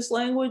opposed to this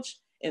language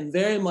and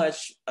very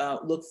much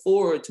look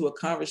forward to a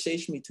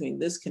conversation between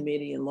this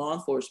committee and law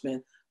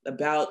enforcement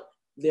about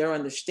their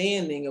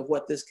understanding of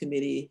what this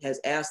committee has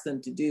asked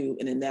them to do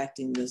in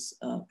enacting this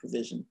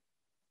provision.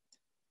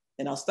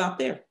 And I'll stop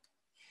there.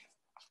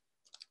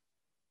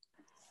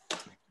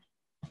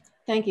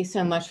 Thank you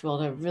so much,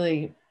 Wilda.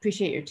 Really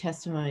appreciate your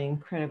testimony.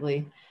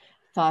 Incredibly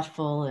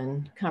thoughtful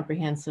and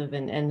comprehensive,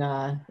 and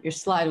your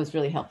slide was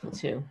really helpful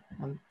too.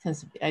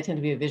 I tend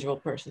to be a visual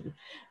person,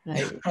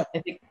 and I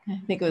think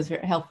it was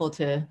very helpful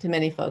to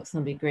many folks,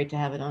 and it'll be great to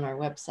have it on our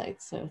website.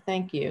 So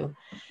thank you.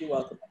 You're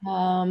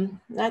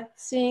welcome. Not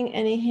seeing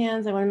any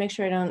hands. I want to make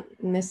sure I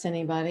don't miss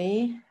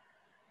anybody.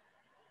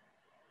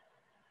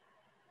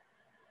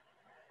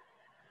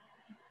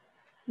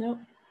 Nope,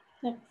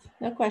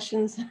 no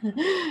questions.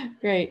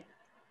 Great.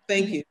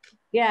 Thank you.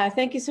 Yeah,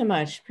 thank you so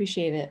much.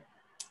 Appreciate it.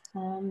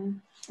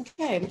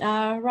 Okay,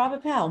 Rob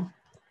Appel,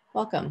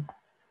 welcome.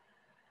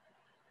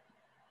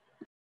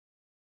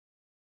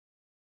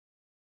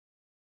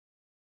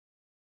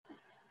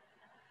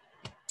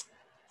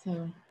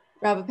 So,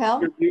 Rob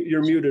Appel?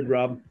 You're muted,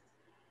 Rob.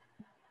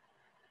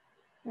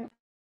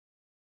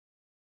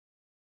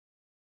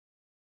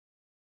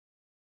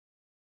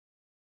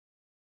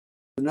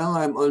 Now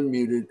I'm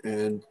unmuted,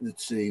 and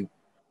let's see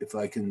if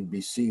I can be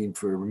seen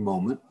for a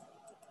moment.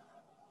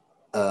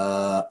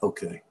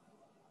 Okay.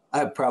 I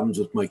have problems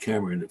with my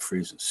camera and it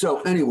freezes. So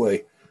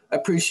anyway, I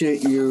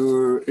appreciate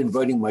you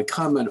inviting my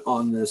comment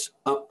on this.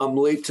 I'm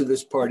late to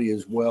this party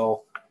as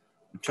well.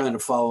 I'm trying to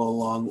follow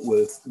along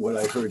with what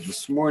I heard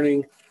this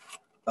morning.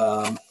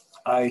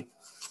 I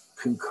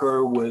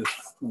concur with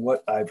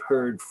what I've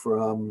heard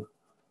from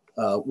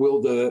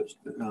Wilda.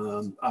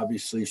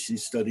 Obviously, she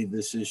studied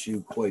this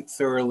issue quite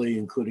thoroughly,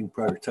 including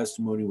prior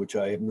testimony, which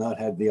I have not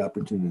had the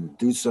opportunity to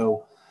do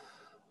so.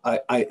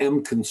 I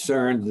am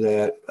concerned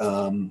that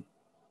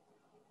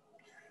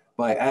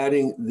by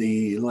adding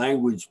the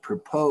language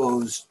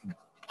proposed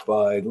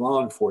by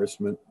law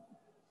enforcement,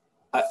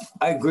 I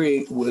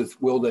agree with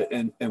Wilda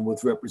and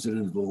with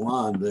Representative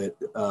Lalonde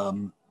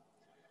that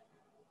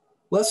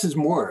less is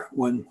more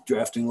when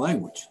drafting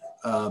language.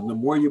 The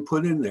more you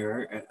put in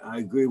there, and I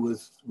agree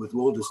with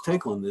Wilda's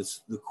take on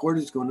this, the court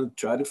is going to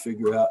try to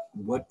figure out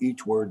what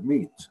each word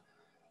means.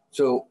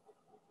 So,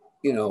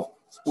 you know,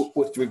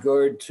 with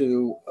regard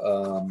to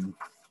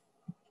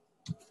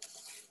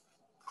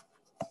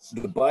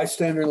the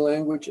bystander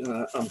language,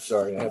 and I'm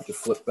sorry, I have to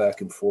flip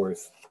back and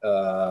forth,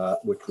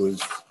 which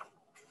was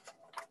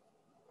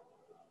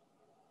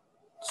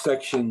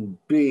section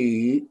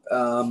B.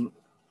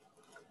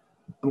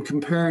 I'm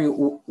comparing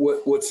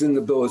what's in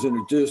the bill as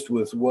introduced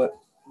with what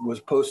was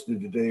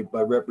posted today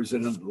by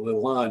Representative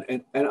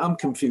Lalonde, and I'm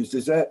confused.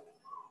 Is that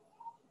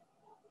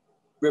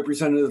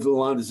Representative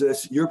Lalonde? Is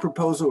this your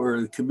proposal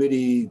or the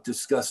committee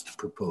discussed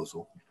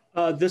proposal?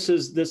 This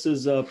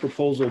is a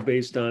proposal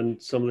based on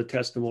some of the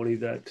testimony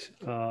that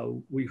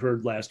we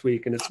heard last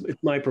week, and it's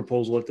my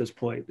proposal at this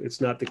point. It's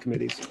not the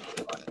committee's.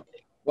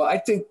 Well, I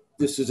think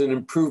this is an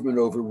improvement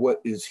over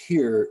what is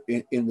here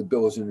in the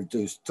bill as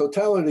introduced.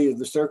 Totality of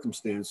the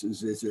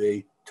circumstances is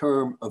a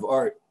term of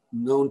art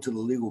known to the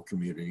legal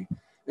community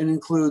and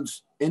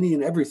includes any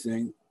and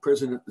everything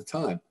present at the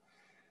time.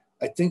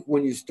 I think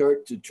when you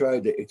start to try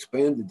to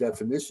expand the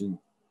definition,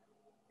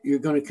 you're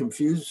going to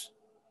confuse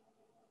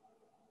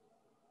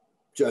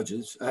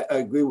judges. I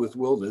agree with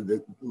Wilda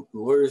that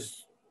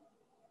lawyers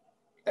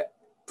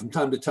from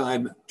time to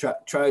time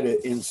try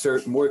to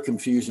insert more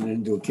confusion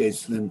into a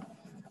case than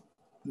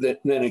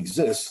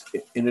exists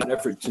in an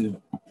effort to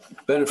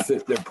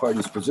benefit their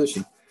party's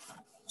position.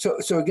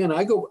 So again,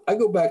 I go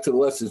back to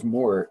less is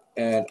more,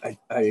 and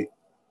I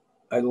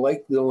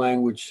like the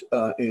language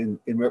in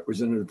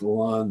Representative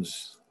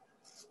Lalonde's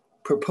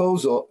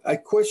proposal. I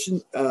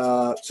question.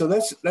 So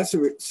that's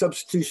a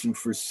substitution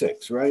for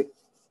 6, right?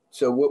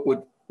 So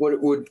what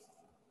it would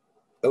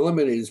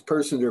eliminate is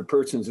persons or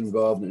persons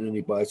involved in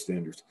any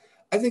bystanders.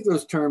 I think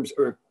those terms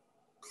are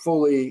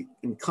fully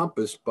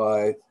encompassed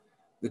by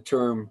the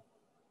term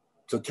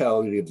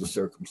totality of the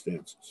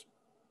circumstances.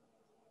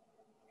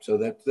 So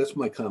that's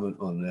my comment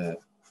on that.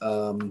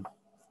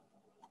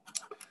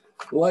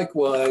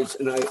 Likewise,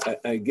 and I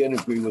again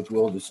agree with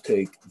Wilda's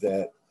take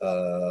that,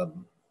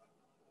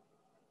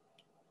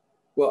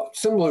 well,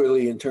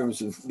 similarly in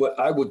terms of what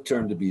I would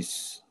term to be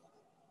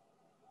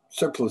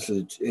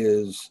surplusage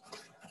is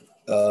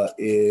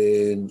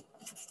in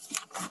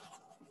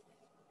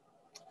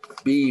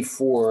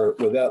B4,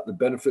 without the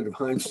benefit of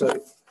hindsight.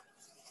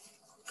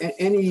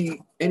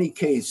 Any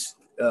case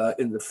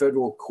in the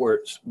federal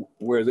courts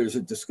where there's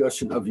a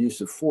discussion of use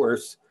of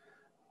force,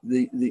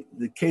 the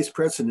case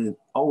precedent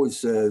always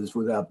says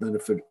without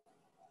the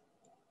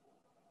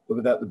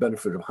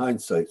benefit of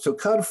hindsight. So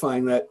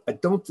codifying that, I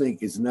don't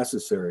think is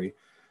necessary.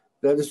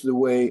 That is the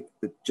way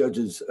that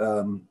judges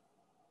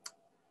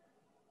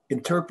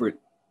interpret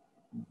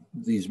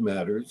these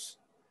matters.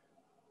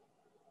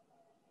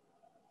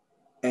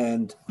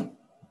 And,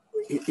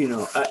 you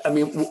know, I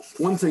mean,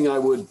 one thing I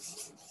would,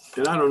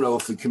 and I don't know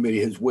if the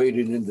committee has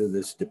waded into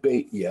this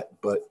debate yet,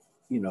 but,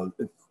 you know,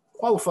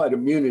 qualified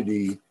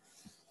immunity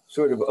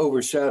sort of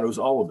overshadows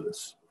all of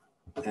this.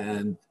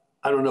 And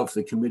I don't know if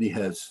the committee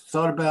has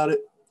thought about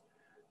it.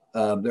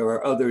 There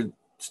are other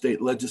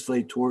state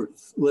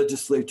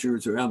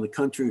legislatures around the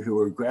country who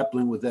are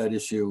grappling with that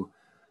issue.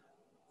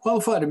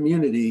 Qualified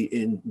immunity,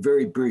 in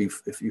very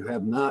brief, if you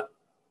have not,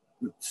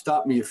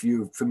 stop me if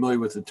you're familiar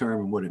with the term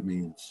and what it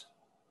means.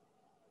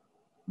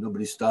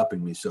 Nobody's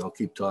stopping me, so I'll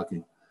keep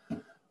talking.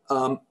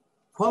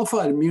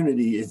 Qualified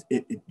immunity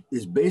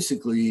is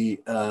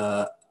basically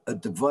a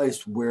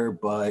device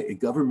whereby a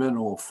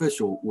governmental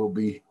official will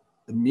be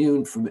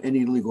immune from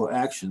any legal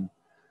action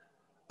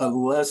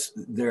unless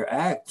their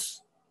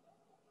acts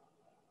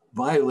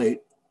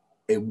violate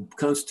a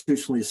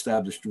constitutionally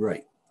established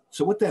right.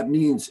 So what that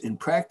means in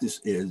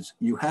practice is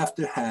you have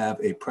to have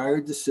a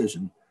prior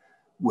decision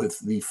with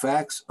the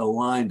facts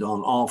aligned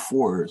on all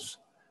fours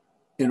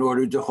in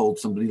order to hold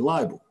somebody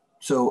liable.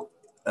 So,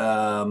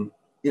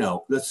 you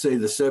know, let's say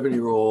the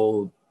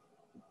 7-year-old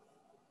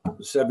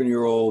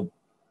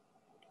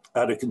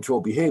out of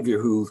control behavior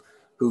who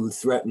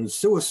threatens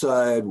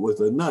suicide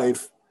with a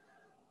knife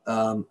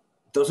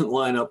doesn't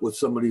line up with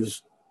somebody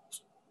who's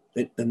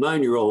a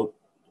 9-year-old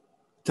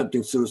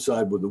attempting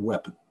suicide with a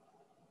weapon.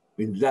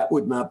 I mean, that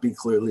would not be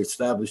clearly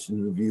established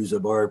in the views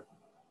of our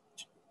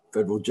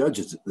federal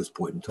judges at this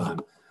point in time.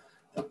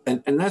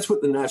 And that's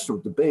what the national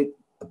debate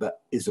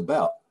is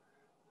about.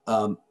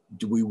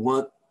 Do we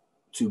want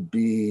to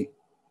be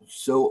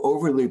so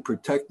overly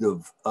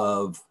protective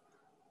of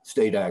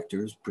state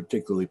actors,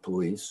 particularly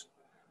police,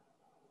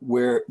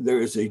 where there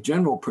is a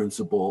general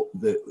principle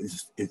that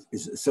is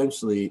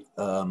essentially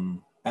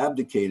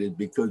abdicated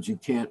because you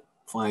can't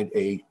find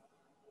a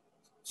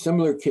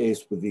similar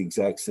case with the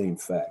exact same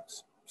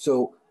facts?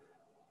 So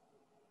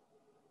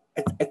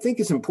I think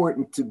it's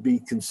important to be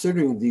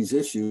considering these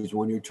issues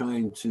when you're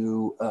trying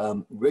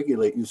to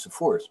regulate use of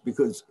force,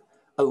 because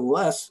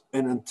unless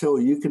and until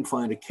you can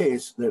find a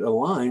case that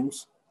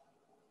aligns,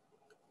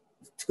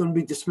 it's going to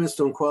be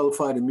dismissed on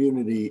qualified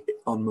immunity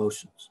on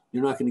motions.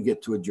 You're not going to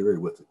get to a jury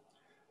with it.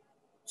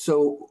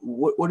 So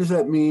what does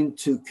that mean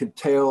to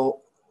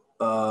curtail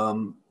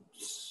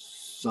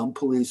some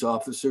police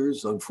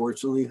officers,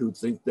 unfortunately, who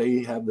think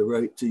they have the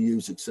right to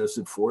use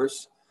excessive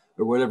force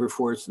or whatever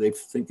force they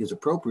think is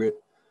appropriate,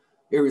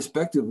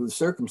 irrespective of the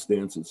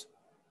circumstances.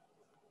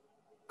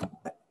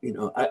 You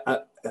know,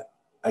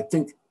 I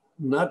think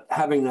not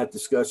having that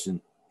discussion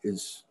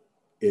is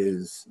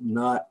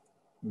not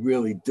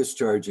really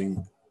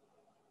discharging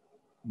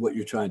what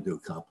you're trying to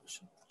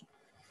accomplish.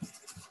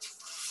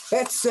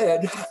 That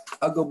said,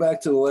 I'll go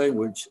back to the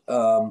language,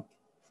 and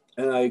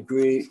I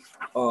agree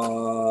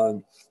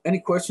on any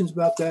questions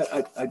about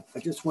that. I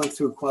just went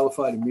through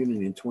qualified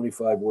immunity in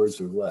 25 words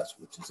or less,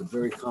 which is a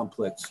very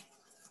complex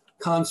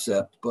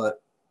concept,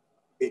 but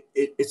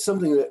it's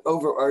something that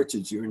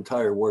overarches your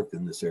entire work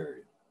in this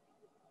area.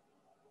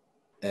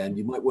 And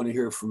you might want to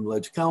hear from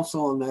Ledge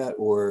Counsel on that,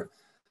 or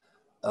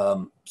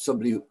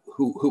somebody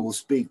who will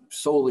speak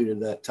solely to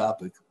that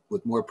topic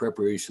with more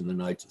preparation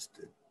than I just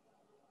did.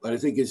 But I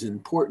think it's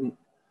important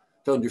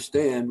to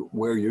understand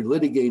where you're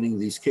litigating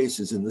these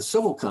cases in the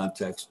civil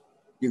context,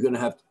 you're going to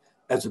have,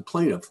 as a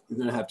plaintiff, you're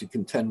going to have to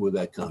contend with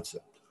that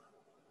concept.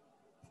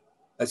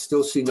 I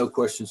still see no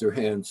questions or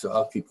hands, so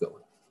I'll keep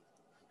going.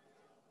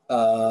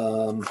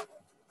 Oh,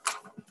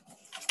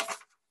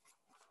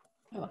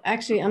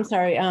 actually, I'm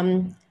sorry,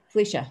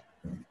 Felicia.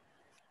 Go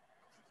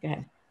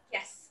ahead.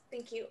 Yes,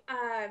 thank you.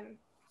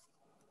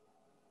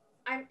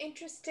 I'm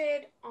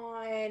interested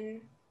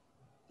on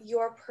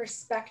your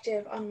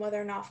perspective on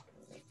whether or not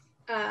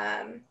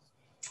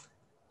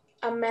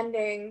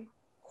amending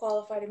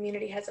qualified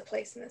immunity has a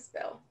place in this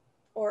bill,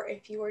 or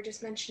if you were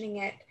just mentioning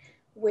it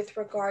with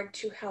regard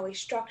to how we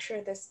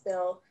structure this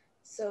bill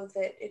so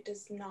that it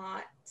does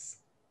not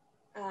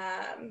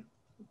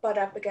butt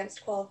up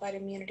against qualified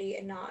immunity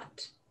and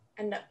not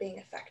end up being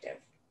effective.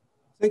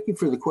 Thank you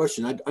for the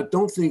question. I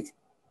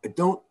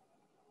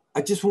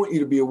just want you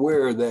to be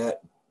aware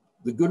that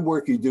the good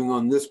work you're doing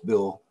on this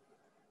bill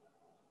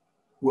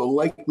will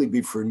likely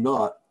be for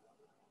naught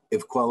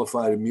if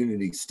qualified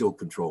immunity still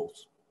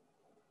controls.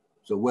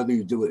 So whether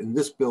you do it in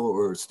this bill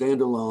or a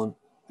standalone,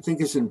 I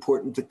think it's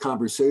important to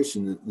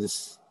conversation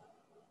that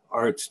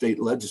our state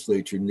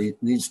legislature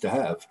needs to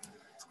have.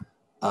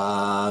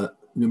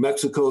 New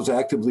Mexico is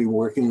actively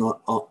working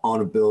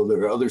on a bill.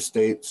 There are other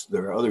states,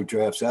 there are other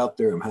drafts out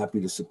there. I'm happy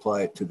to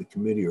supply it to the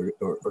committee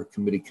or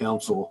committee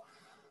council.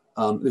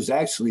 There's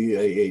actually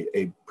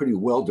a pretty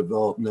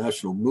well-developed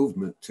national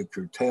movement to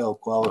curtail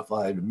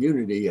qualified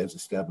immunity as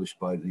established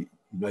by the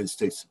United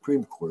States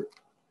Supreme Court.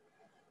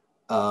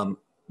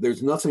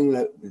 There's nothing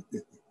that,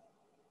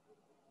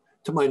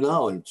 to my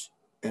knowledge,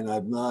 and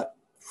I've not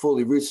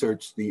fully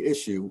researched the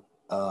issue,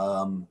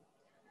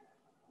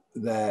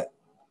 that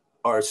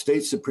our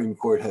state Supreme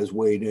Court has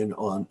weighed in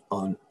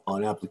on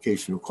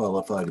application of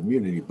qualified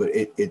immunity, but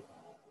it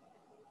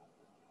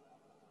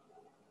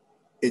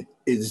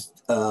is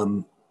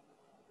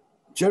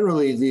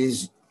generally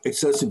these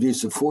excessive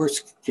use of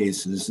force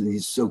cases,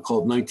 these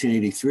so-called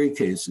 1983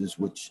 cases,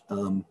 which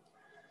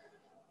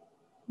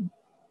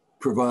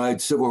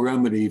provide civil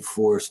remedy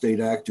for state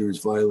actors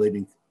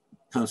violating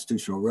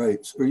constitutional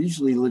rights, are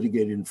usually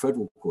litigated in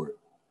federal court.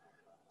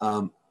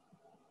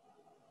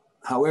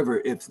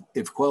 However,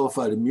 if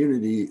qualified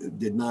immunity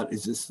did not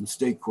exist in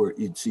state court,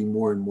 you'd see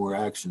more and more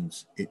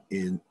actions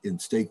in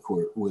state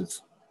court with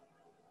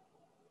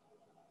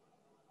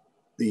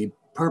the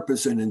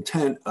purpose and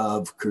intent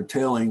of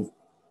curtailing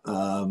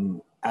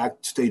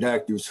state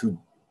actors who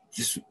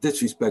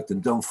disrespect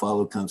and don't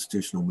follow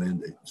constitutional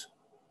mandates.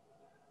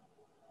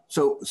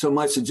 So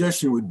my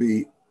suggestion would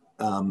be,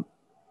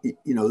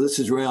 this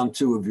is round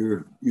two of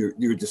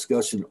your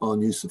discussion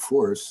on use of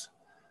force.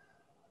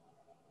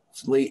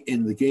 It's late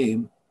in the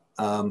game.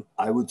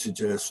 I would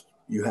suggest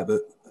you have a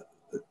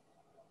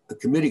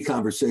committee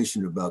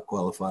conversation about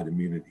qualified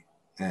immunity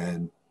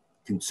and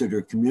consider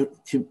a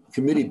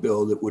committee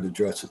bill that would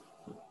address it.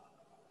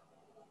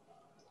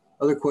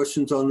 Other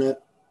questions on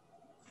that?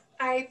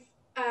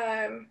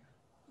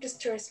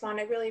 Just to respond,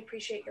 I really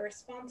appreciate your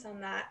response on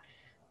that.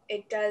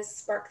 It does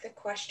spark the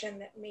question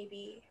that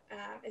maybe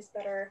is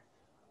better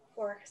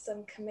for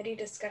some committee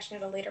discussion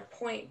at a later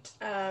point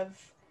of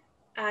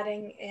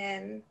adding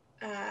in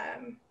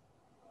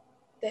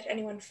that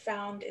anyone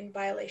found in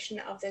violation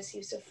of this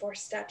use of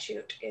force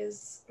statute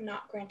is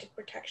not granted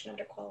protection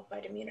under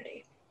qualified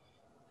immunity.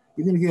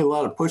 You're going to get a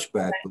lot of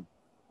pushback.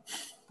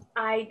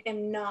 I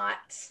am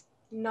not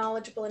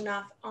knowledgeable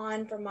enough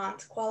on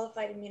Vermont's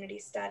qualified immunity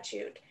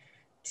statute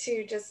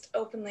to just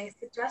openly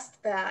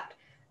suggest that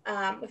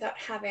without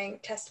having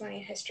testimony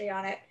and history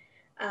on it.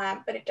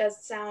 But it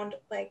does sound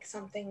like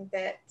something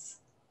that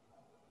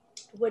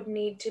would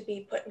need to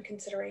be put in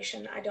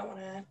consideration. I don't want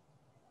to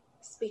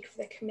speak for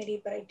the committee,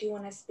 but I do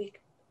want to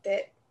speak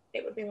that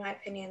it would be my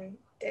opinion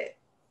that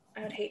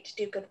I would hate to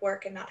do good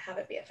work and not have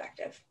it be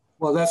effective.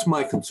 Well, that's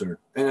my concern.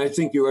 And I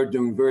think you are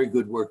doing very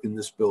good work in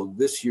this bill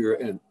this year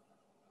and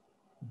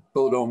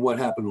build on what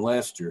happened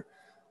last year.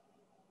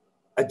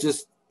 I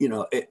just,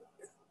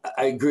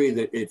 I agree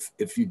that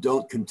if you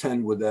don't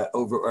contend with that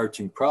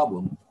overarching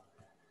problem,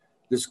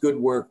 this good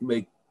work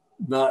may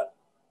not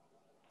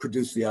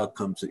produce the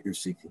outcomes that you're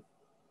seeking.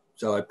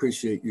 So I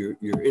appreciate your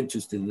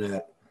interest in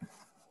that.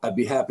 I'd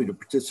be happy to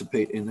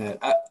participate in that.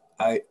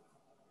 I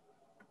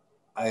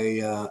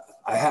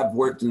have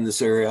worked in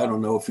this area. I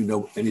don't know if you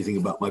know anything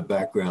about my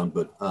background,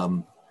 but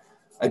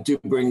I do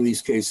bring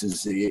these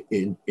cases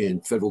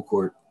in federal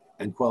court,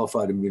 and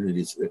qualified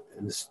immunities,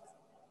 and it's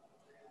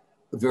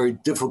a very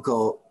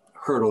difficult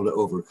hurdle to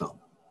overcome.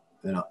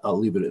 And I'll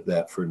leave it at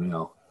that for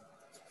now.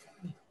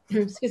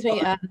 Excuse me,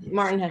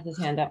 Martin has his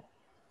hand up.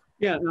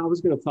 Yeah, and I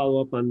was going to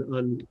follow up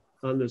on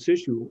this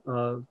issue,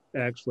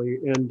 actually.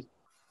 And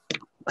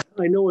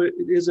I know it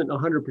isn't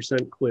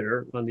 100%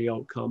 clear on the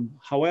outcome.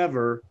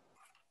 However,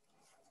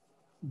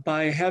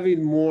 by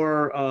having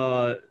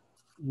more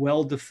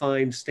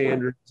well-defined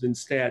standards in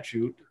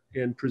statute,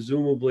 and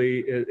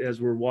presumably as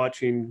we're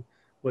watching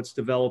what's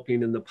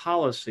developing in the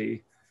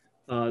policy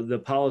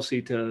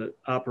to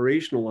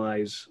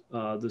operationalize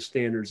the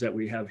standards that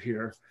we have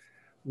here,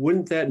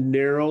 wouldn't that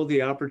narrow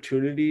the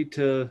opportunity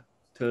to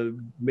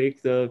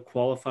make the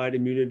qualified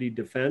immunity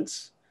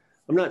defense?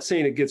 I'm not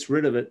saying it gets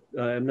rid of it.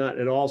 I'm not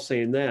at all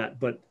saying that,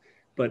 but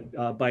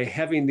by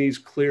having these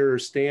clearer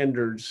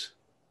standards,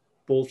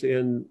 both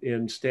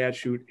in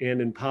statute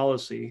and in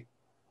policy,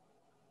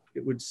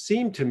 it would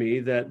seem to me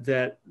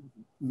that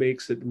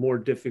makes it more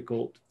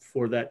difficult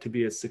for that to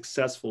be a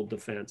successful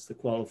defense, the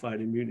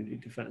qualified immunity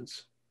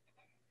defense.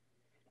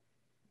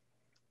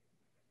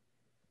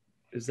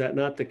 Is that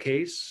not the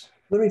case?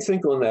 Let me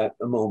think on that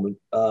a moment.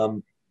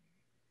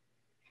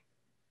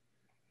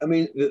 I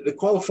mean, the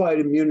qualified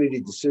immunity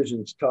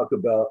decisions talk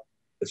about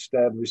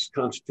established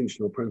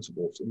constitutional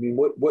principles. I mean,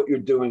 what you're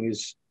doing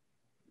is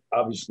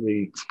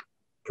obviously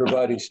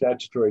providing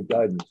statutory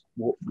guidance.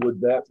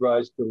 Would that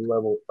rise to the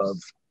level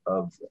of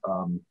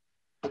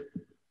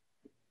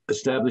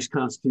established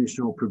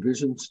constitutional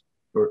provisions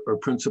or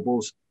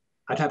principles?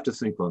 I'd have to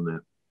think on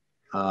that.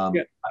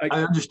 Yeah,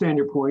 I understand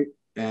your point,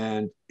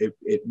 and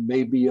it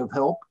may be of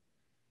help.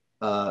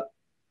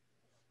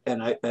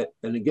 And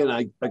again,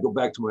 I go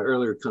back to my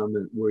earlier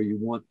comment where you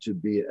want to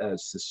be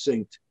as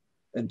succinct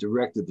and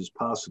directive as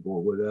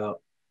possible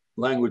without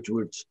language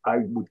which I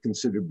would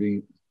consider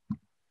be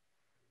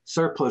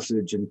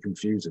surplusage and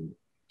confusing.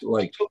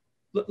 Like,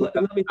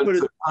 let me put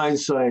it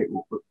hindsight,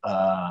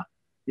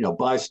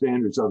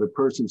 bystanders, other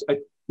persons. I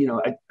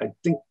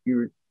think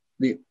the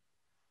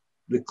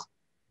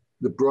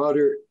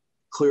broader,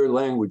 clear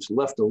language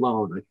left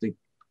alone, I think,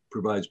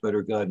 provides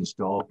better guidance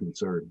to all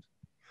concerned.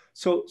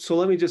 So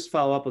let me just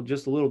follow up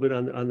just a little bit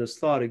on this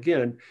thought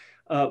again.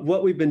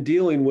 What we've been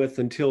dealing with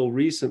until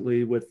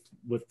recently with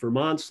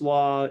Vermont's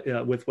law,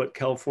 with what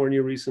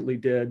California recently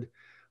did,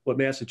 what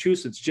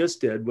Massachusetts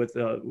just did, with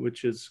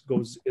which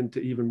goes into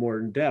even more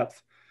in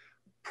depth.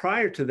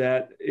 Prior to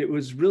that, it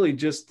was really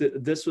just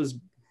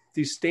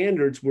these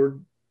standards were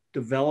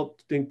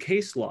developed in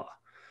case law.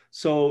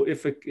 So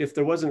if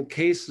there wasn't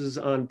cases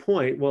on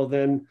point, well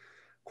then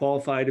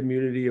qualified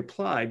immunity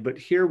applied. But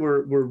here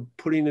we're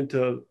putting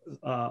into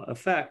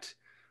effect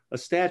a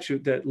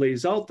statute that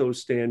lays out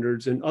those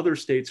standards, and other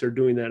states are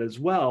doing that as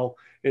well.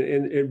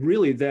 And it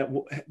really,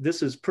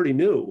 this is pretty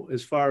new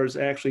as far as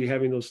actually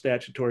having those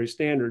statutory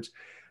standards.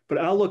 But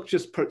I'll look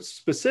just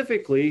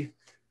specifically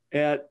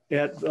at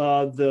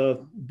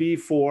the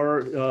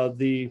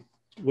B4,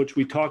 which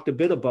we talked a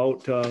bit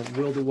about,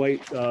 Will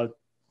DeWhite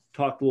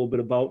talked a little bit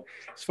about,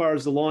 as far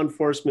as the law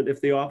enforcement, if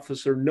the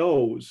officer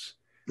knows,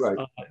 right,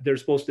 they're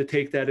supposed to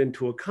take that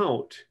into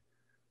account.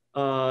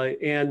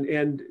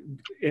 And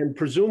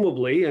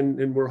presumably,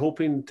 and we're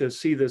hoping to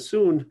see this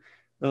soon,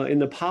 in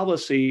the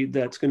policy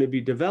that's going to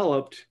be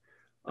developed,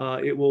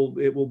 it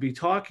will be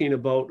talking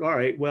about, all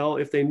right, well,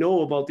 if they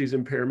know about these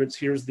impairments,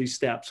 here's these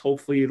steps.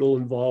 Hopefully it'll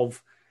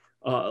involve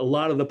a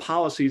lot of the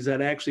policies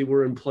that actually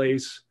were in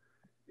place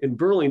in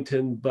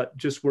Burlington, but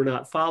just were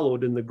not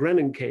followed in the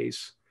Grennan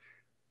case.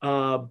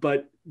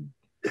 But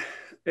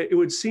it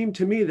would seem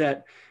to me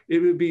that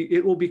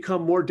it will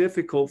become more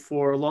difficult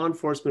for a law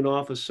enforcement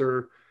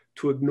officer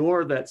to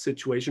ignore that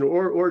situation,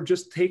 or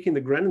just taking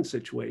the Grennan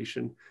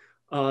situation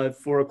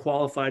for a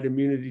qualified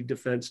immunity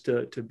defense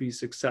to be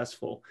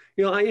successful.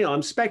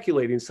 I'm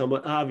speculating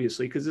somewhat,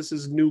 obviously, because this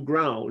is new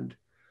ground,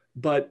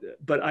 but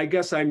I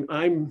guess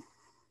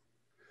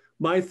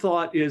my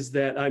thought is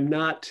that I'm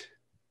not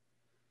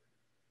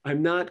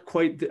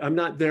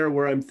there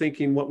where I'm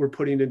thinking what we're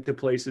putting into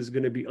place is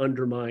going to be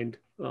undermined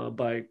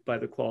by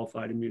the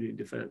qualified immunity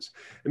defense.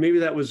 And maybe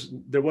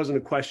there wasn't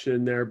a question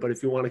in there, but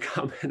if you want to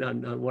comment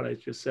on what I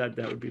just said,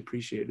 that would be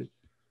appreciated.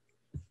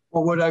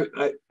 Well, what I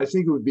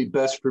think it would be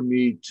best for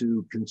me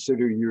to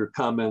consider your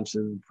comments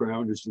and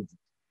parameters of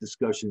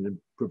discussion and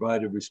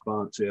provide a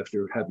response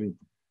after having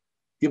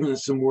given it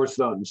some more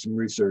thought and some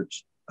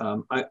research.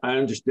 I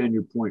understand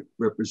your point,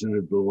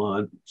 Representative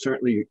Lalonde.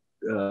 Certainly,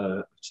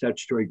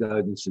 statutory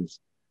guidance is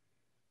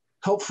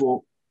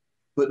helpful,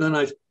 but then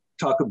I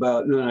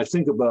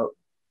think about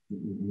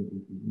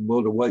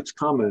Will DeWhite's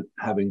comment,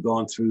 having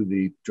gone through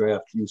the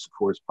draft use of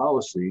force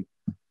policy,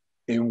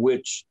 in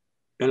which,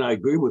 and I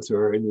agree with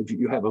her, and if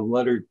you have a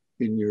letter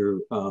in your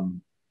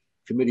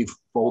committee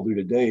folder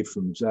today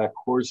from Zach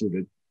Horser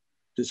at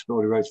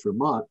Disability Rights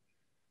Vermont,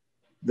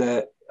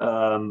 that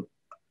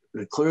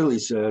it clearly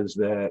says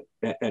that,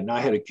 and I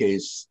had a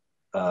case,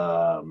 it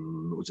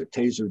was a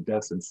taser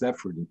death in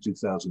Thetford in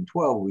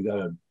 2012. We got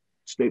a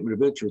statement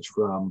of interest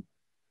from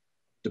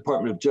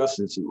Department of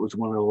Justice. It was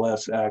one of the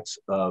last acts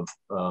of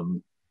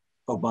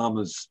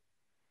Obama's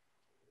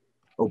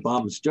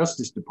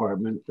Justice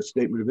Department, a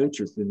statement of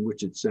interest in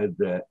which it said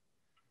that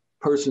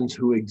persons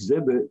who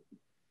exhibit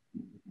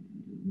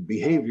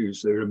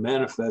behaviors that are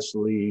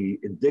manifestly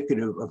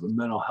indicative of a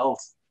mental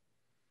health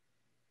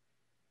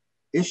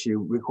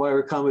issue require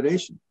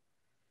accommodation.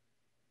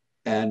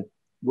 And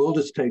we'll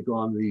just take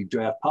on the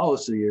draft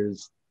policy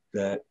is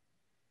that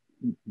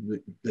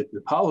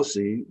the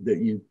policy that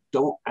you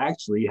don't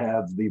actually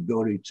have the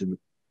ability to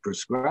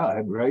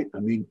prescribe, right? I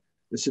mean,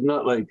 this is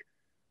not like,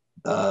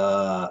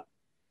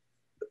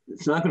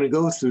 it's not going to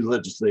go through the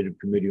legislative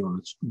committee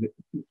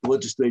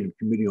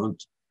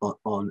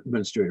on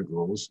administrative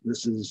rules.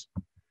 This is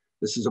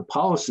a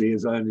policy,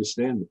 as I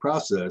understand the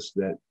process,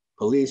 that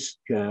police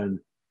can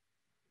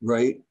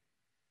write,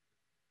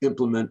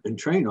 implement, and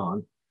train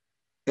on.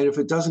 And if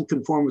it doesn't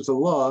conform with the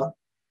law,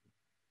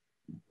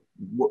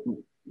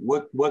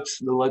 what's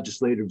the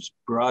legislative's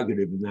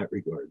prerogative in that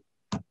regard?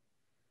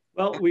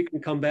 Well, we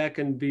can come back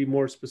and be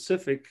more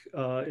specific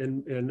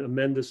and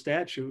amend the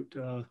statute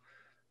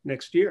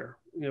next year,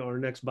 or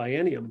next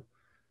biennium.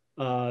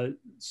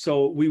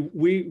 So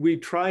we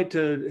tried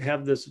to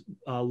have this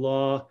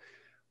law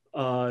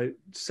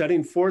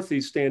setting forth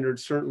these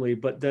standards, certainly,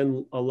 but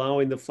then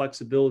allowing the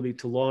flexibility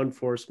to law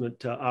enforcement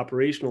to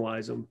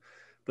operationalize them.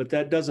 But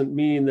that doesn't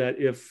mean that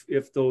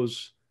if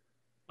those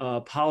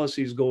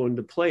policies go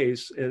into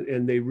place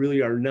and they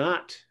really are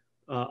not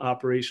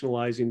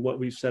operationalizing what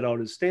we've set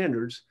out as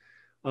standards,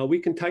 we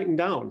can tighten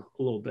down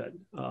a little bit.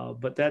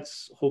 But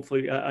that's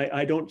hopefully,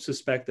 I don't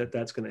suspect that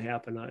that's going to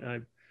happen.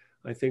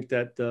 I think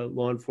that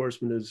law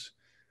enforcement is,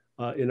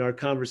 in our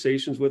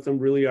conversations with them,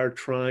 really are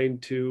trying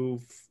to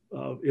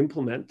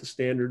implement the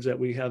standards that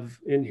we have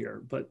in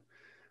here, but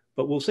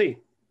we'll see.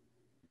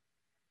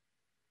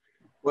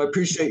 Well, I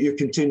appreciate your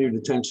continued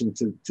attention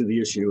to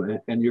the issue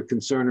and your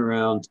concern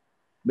around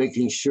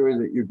making sure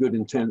that your good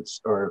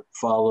intents are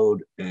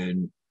followed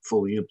and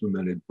fully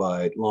implemented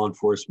by law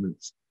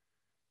enforcement,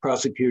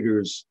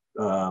 prosecutors,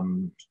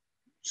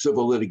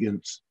 civil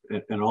litigants,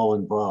 and all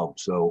involved.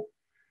 So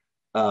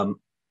let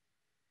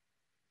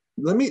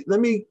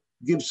me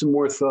give some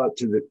more thought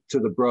to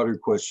the broader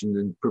question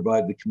and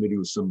provide the committee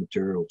with some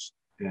materials.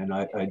 And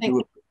I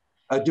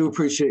do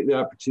appreciate the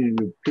opportunity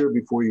to appear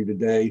before you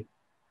today.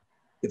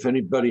 If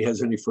anybody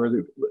has any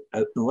further,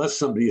 unless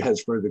somebody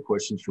has further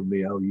questions for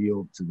me, I'll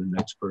yield to the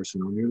next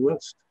person on your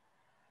list.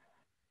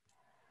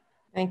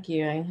 Thank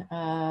you.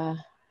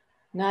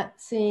 Not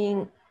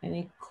seeing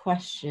any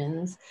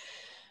questions.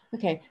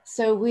 Okay,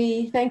 so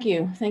thank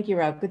you,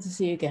 Rob. Good to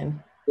see you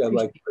again. Yeah,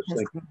 likewise.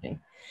 Thank you.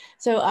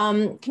 So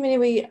committee,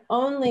 we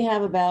only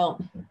have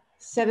about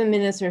 7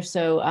 minutes or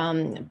so,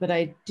 but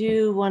I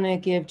do want to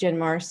give Jen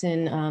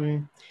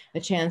Marson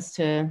a chance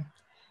to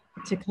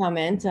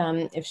comment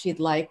if she'd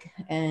like,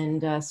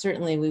 and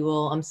certainly we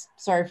will. I'm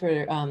sorry for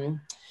the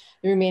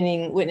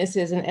remaining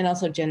witnesses, and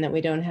also Jen, that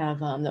we don't have,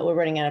 that we're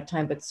running out of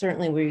time, but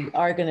certainly we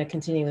are going to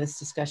continue this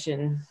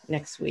discussion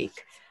next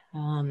week.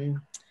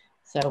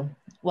 So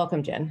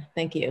welcome, Jen.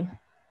 Thank you.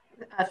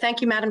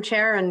 Thank you, Madam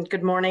Chair, and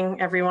good morning,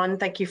 everyone.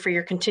 Thank you for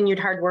your continued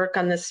hard work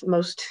on this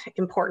most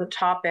important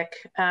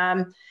topic.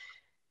 I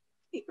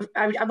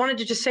wanted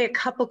to just say a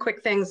couple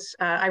quick things.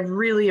 I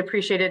really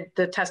appreciated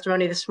the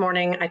testimony this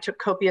morning. I took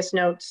copious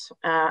notes.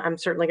 I'm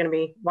certainly going to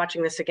be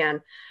watching this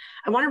again.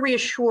 I want to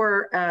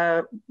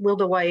reassure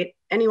Wilda White,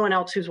 anyone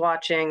else who's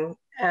watching,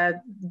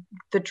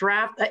 the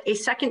draft, a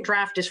second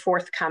draft is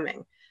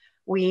forthcoming.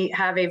 We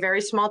have a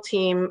very small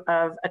team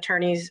of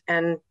attorneys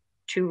and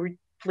 2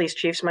 police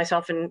chiefs,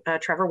 myself and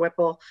Trevor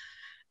Whipple,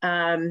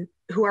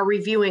 who are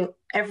reviewing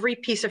every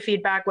piece of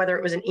feedback, whether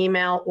it was an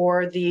email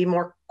or the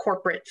more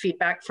corporate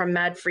feedback from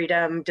Mad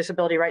Freedom,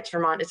 Disability Rights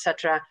Vermont, et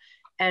cetera.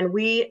 And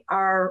we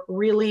are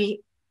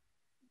really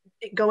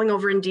going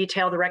over in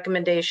detail the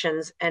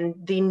recommendations, and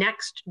the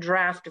next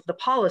draft of the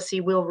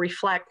policy will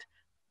reflect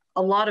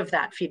a lot of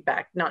that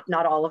feedback,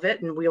 not all of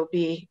it, and we'll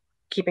be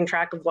keeping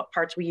track of what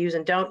parts we use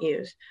and don't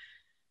use.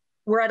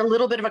 We're at a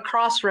little bit of a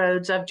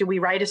crossroads of, do we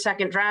write a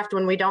second draft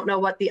when we don't know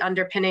what the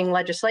underpinning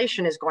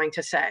legislation is going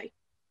to say?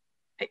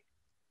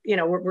 You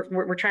know,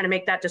 we're trying to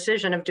make that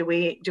decision of,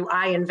 do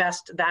I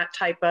invest that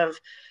type of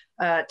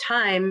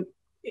time,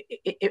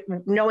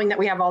 knowing that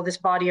we have all this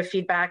body of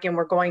feedback and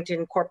we're going to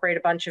incorporate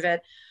a bunch of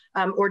it,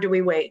 or do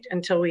we wait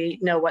until we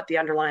know what the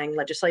underlying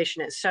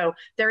legislation is? So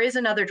there is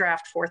another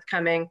draft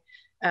forthcoming,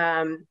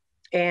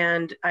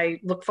 and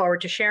I look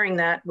forward to sharing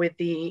that with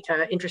the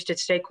interested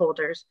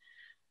stakeholders.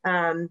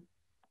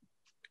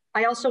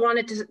 I also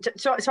wanted to,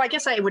 so I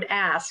guess I would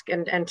ask,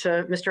 and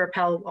to Mr.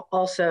 Appel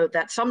also,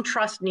 that some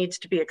trust needs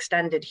to be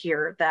extended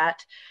here,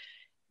 that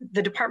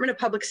the Department of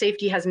Public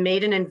Safety has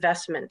made an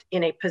investment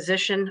in a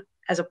position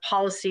as a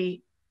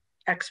policy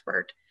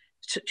expert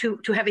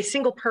to have a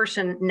single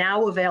person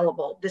now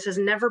available. This has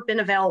never been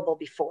available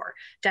before,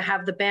 to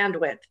have the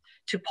bandwidth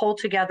to pull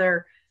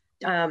together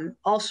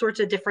all sorts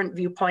of different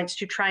viewpoints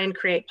to try and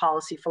create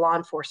policy for law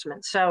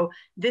enforcement. So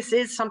this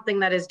is something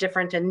that is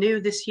different and new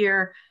this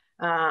year.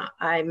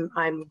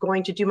 I'm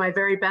going to do my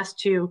very best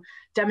to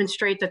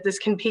demonstrate that this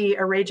can be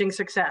a raging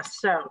success.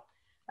 So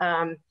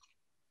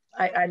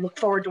I look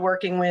forward to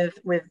working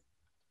with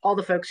all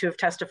the folks who have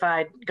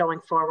testified going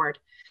forward.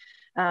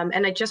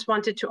 And I just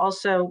wanted to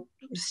also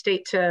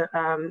state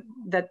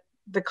that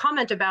the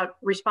comment about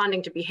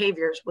responding to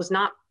behaviors was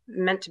not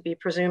meant to be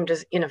presumed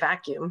as in a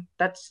vacuum.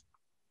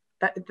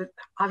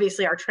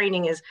 Obviously our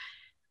training is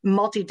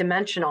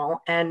multidimensional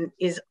and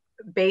is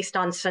based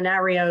on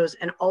scenarios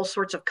and all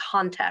sorts of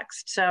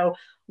context. So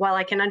while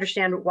I can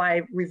understand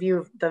why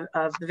review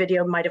of the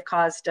video might have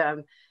caused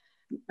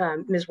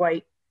Ms.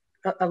 White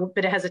a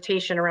bit of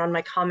hesitation around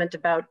my comment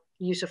about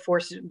use of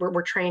force,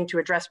 we're trained to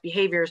address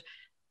behaviors.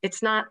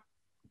 It's not,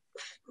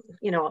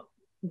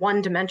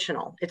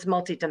 one-dimensional, it's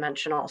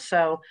multidimensional.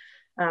 So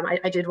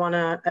I did want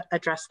to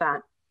address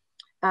that.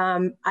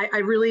 I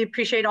really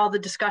appreciate all the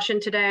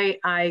discussion today.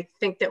 I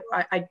think that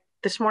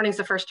this morning's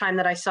the first time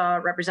that I saw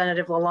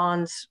Representative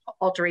Lalonde's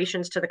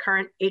alterations to the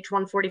current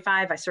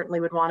H.145. I certainly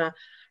would want to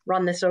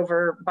run this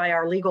over by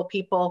our legal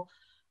people.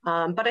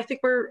 But I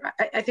think we're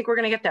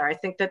going to get there. I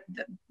think that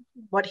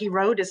what he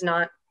wrote is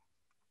not,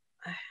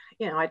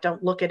 I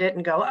don't look at it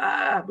and go,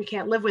 we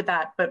can't live with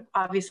that. But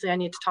obviously I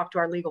need to talk to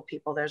our legal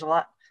people. There's a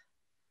lot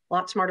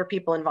smarter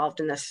people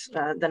involved in this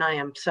than I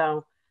am.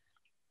 So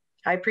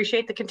I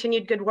appreciate the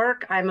continued good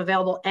work. I'm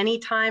available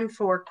anytime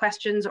for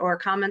questions or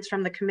comments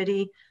from the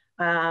committee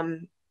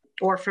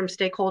or from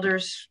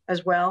stakeholders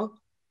as well.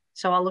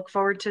 So I'll look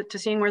forward to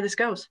seeing where this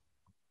goes.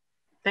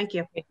 Thank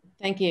you.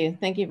 Thank you.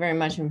 Thank you very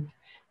much. I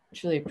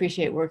truly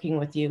appreciate working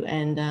with you.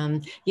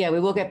 And yeah, we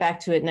will get back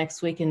to it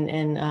next week.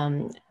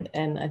 And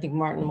I think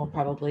Martin will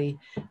probably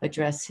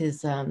address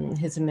his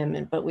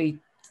amendment, but we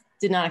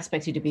did not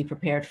expect you to be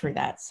prepared for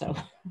that. So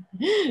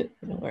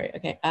don't worry.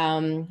 Okay.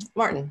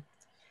 Martin.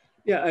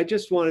 Yeah, I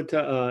just wanted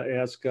to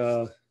ask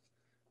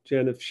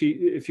Jen if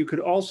you could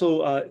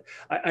also,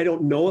 I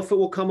don't know if it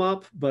will come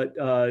up,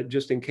 but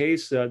just in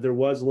case, there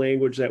was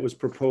language that was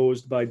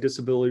proposed by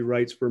Disability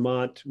Rights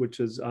Vermont, which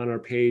is on our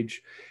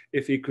page.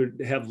 If you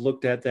could have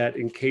looked at that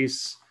in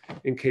case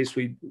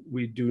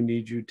we do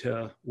need you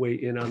to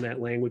weigh in on that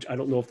language. I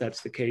don't know if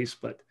that's the case,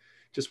 but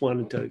just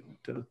wanted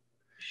to.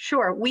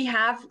 Sure. We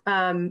have,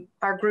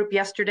 our group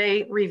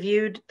yesterday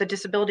reviewed the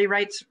Disability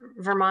Rights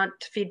Vermont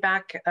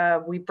feedback.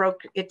 We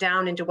broke it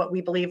down into what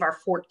we believe are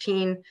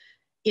 14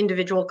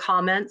 individual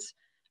comments,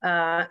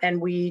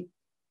 and we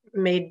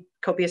made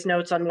copious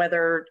notes on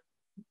whether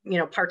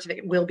parts of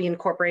it will be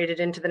incorporated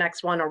into the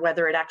next one or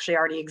whether it actually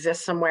already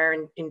exists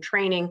somewhere in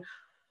training.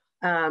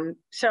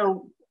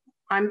 So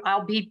I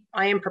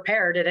am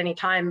prepared at any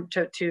time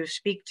to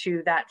speak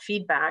to that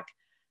feedback.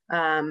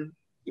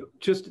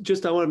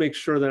 Just I want to make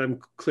sure that I'm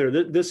clear.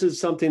 This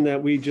is something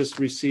that we just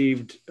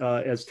received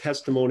as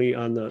testimony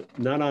on the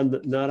not on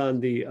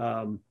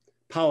the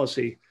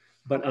policy,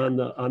 but on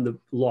the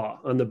law,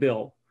 on the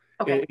bill.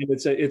 Okay. And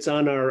it's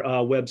on our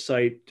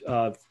website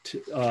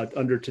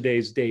under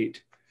today's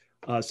date.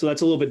 So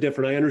that's a little bit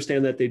different. I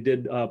understand that they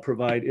did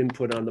provide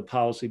input on the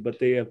policy, but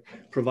they have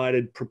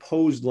provided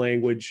proposed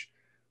language,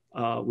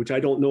 which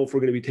I don't know if we're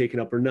going to be taking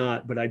up or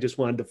not, but I just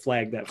wanted to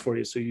flag that for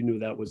you so you knew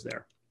that was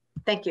there.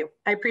 Thank you.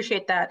 I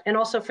appreciate that. And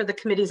also for the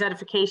committee's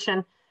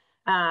edification,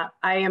 I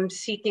am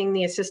seeking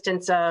the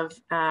assistance of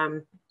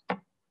a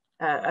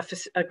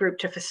group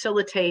to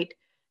facilitate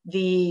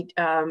the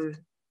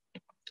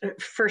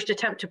first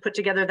attempt to put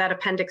together that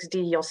Appendix D.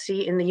 You'll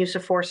see in the use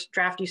of force,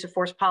 draft use of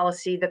force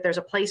policy, that there's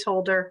a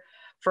placeholder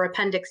for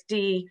Appendix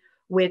D,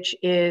 which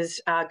is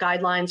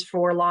guidelines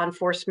for law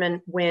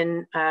enforcement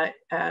when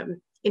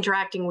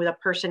interacting with a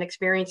person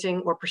experiencing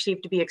or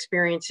perceived to be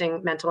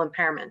experiencing mental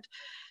impairment.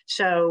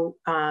 So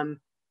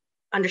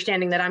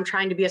understanding that I'm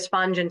trying to be a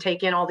sponge and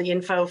take in all the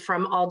info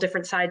from all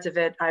different sides of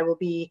it, I will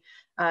be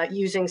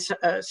using some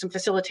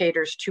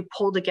facilitators to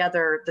pull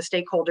together the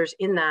stakeholders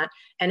in that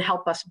and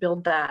help us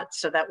build that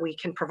so that we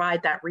can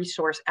provide that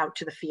resource out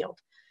to the field.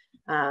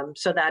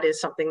 So that is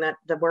something that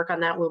the work on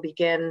that will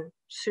begin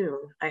soon,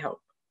 I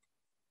hope.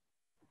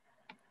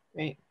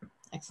 Great,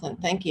 excellent,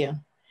 thank you.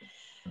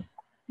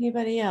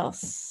 Anybody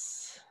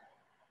else?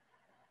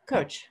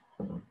 Coach.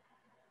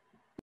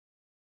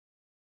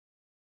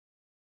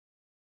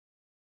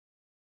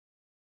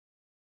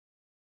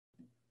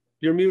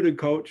 You're muted,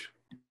 Coach.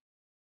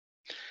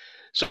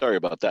 Sorry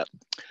about that.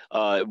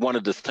 I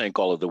wanted to thank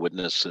all of the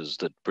witnesses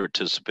that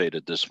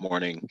participated this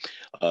morning.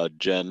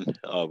 Jen,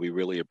 we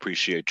really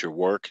appreciate your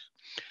work.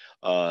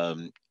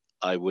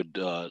 I would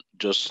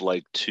just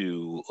like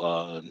to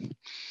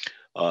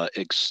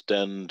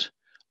extend,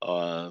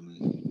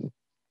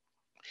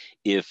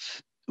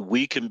 if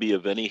we can be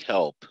of any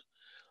help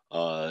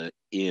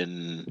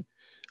in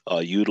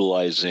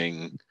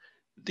utilizing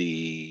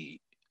the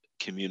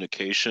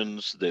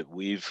communications that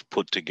we've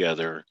put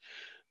together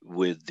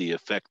with the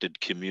affected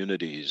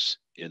communities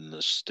in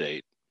the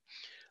state,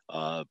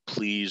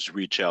 please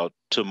reach out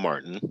to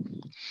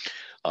Martin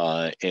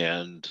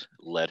and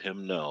let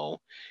him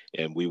know,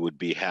 and we would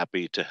be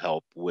happy to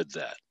help with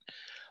that.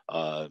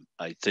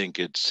 I think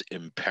it's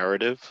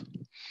imperative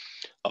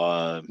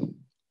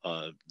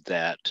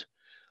that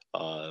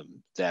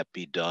that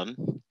be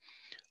done,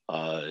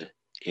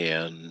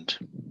 and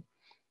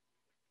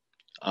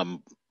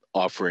I'm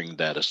offering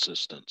that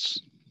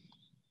assistance.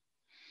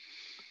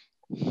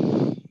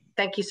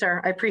 Thank you,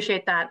 sir. I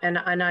appreciate that,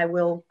 and I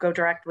will go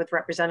direct with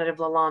Representative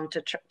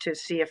Lalonde to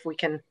see if we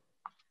can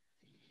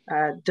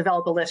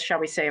develop a list, shall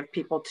we say, of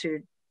people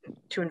to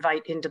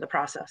invite into the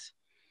process.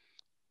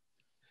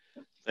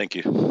 Thank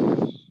you.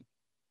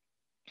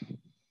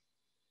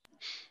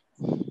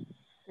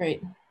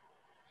 Great.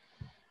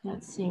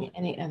 Not seeing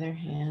any other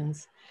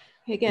hands.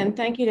 Again,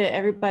 thank you to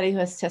everybody who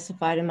has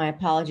testified, and my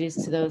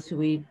apologies to those who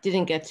we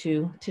didn't get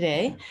to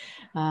today.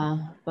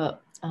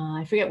 But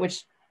I forget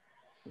which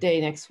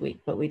day next week,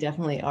 but we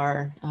definitely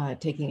are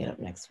taking it up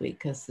next week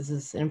because this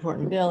is an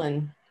important bill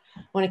and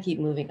want to keep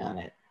moving on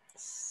it.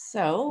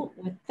 So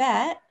with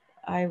that,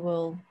 I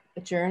will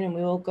adjourn and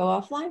we will go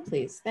offline,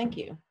 please. Thank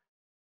you.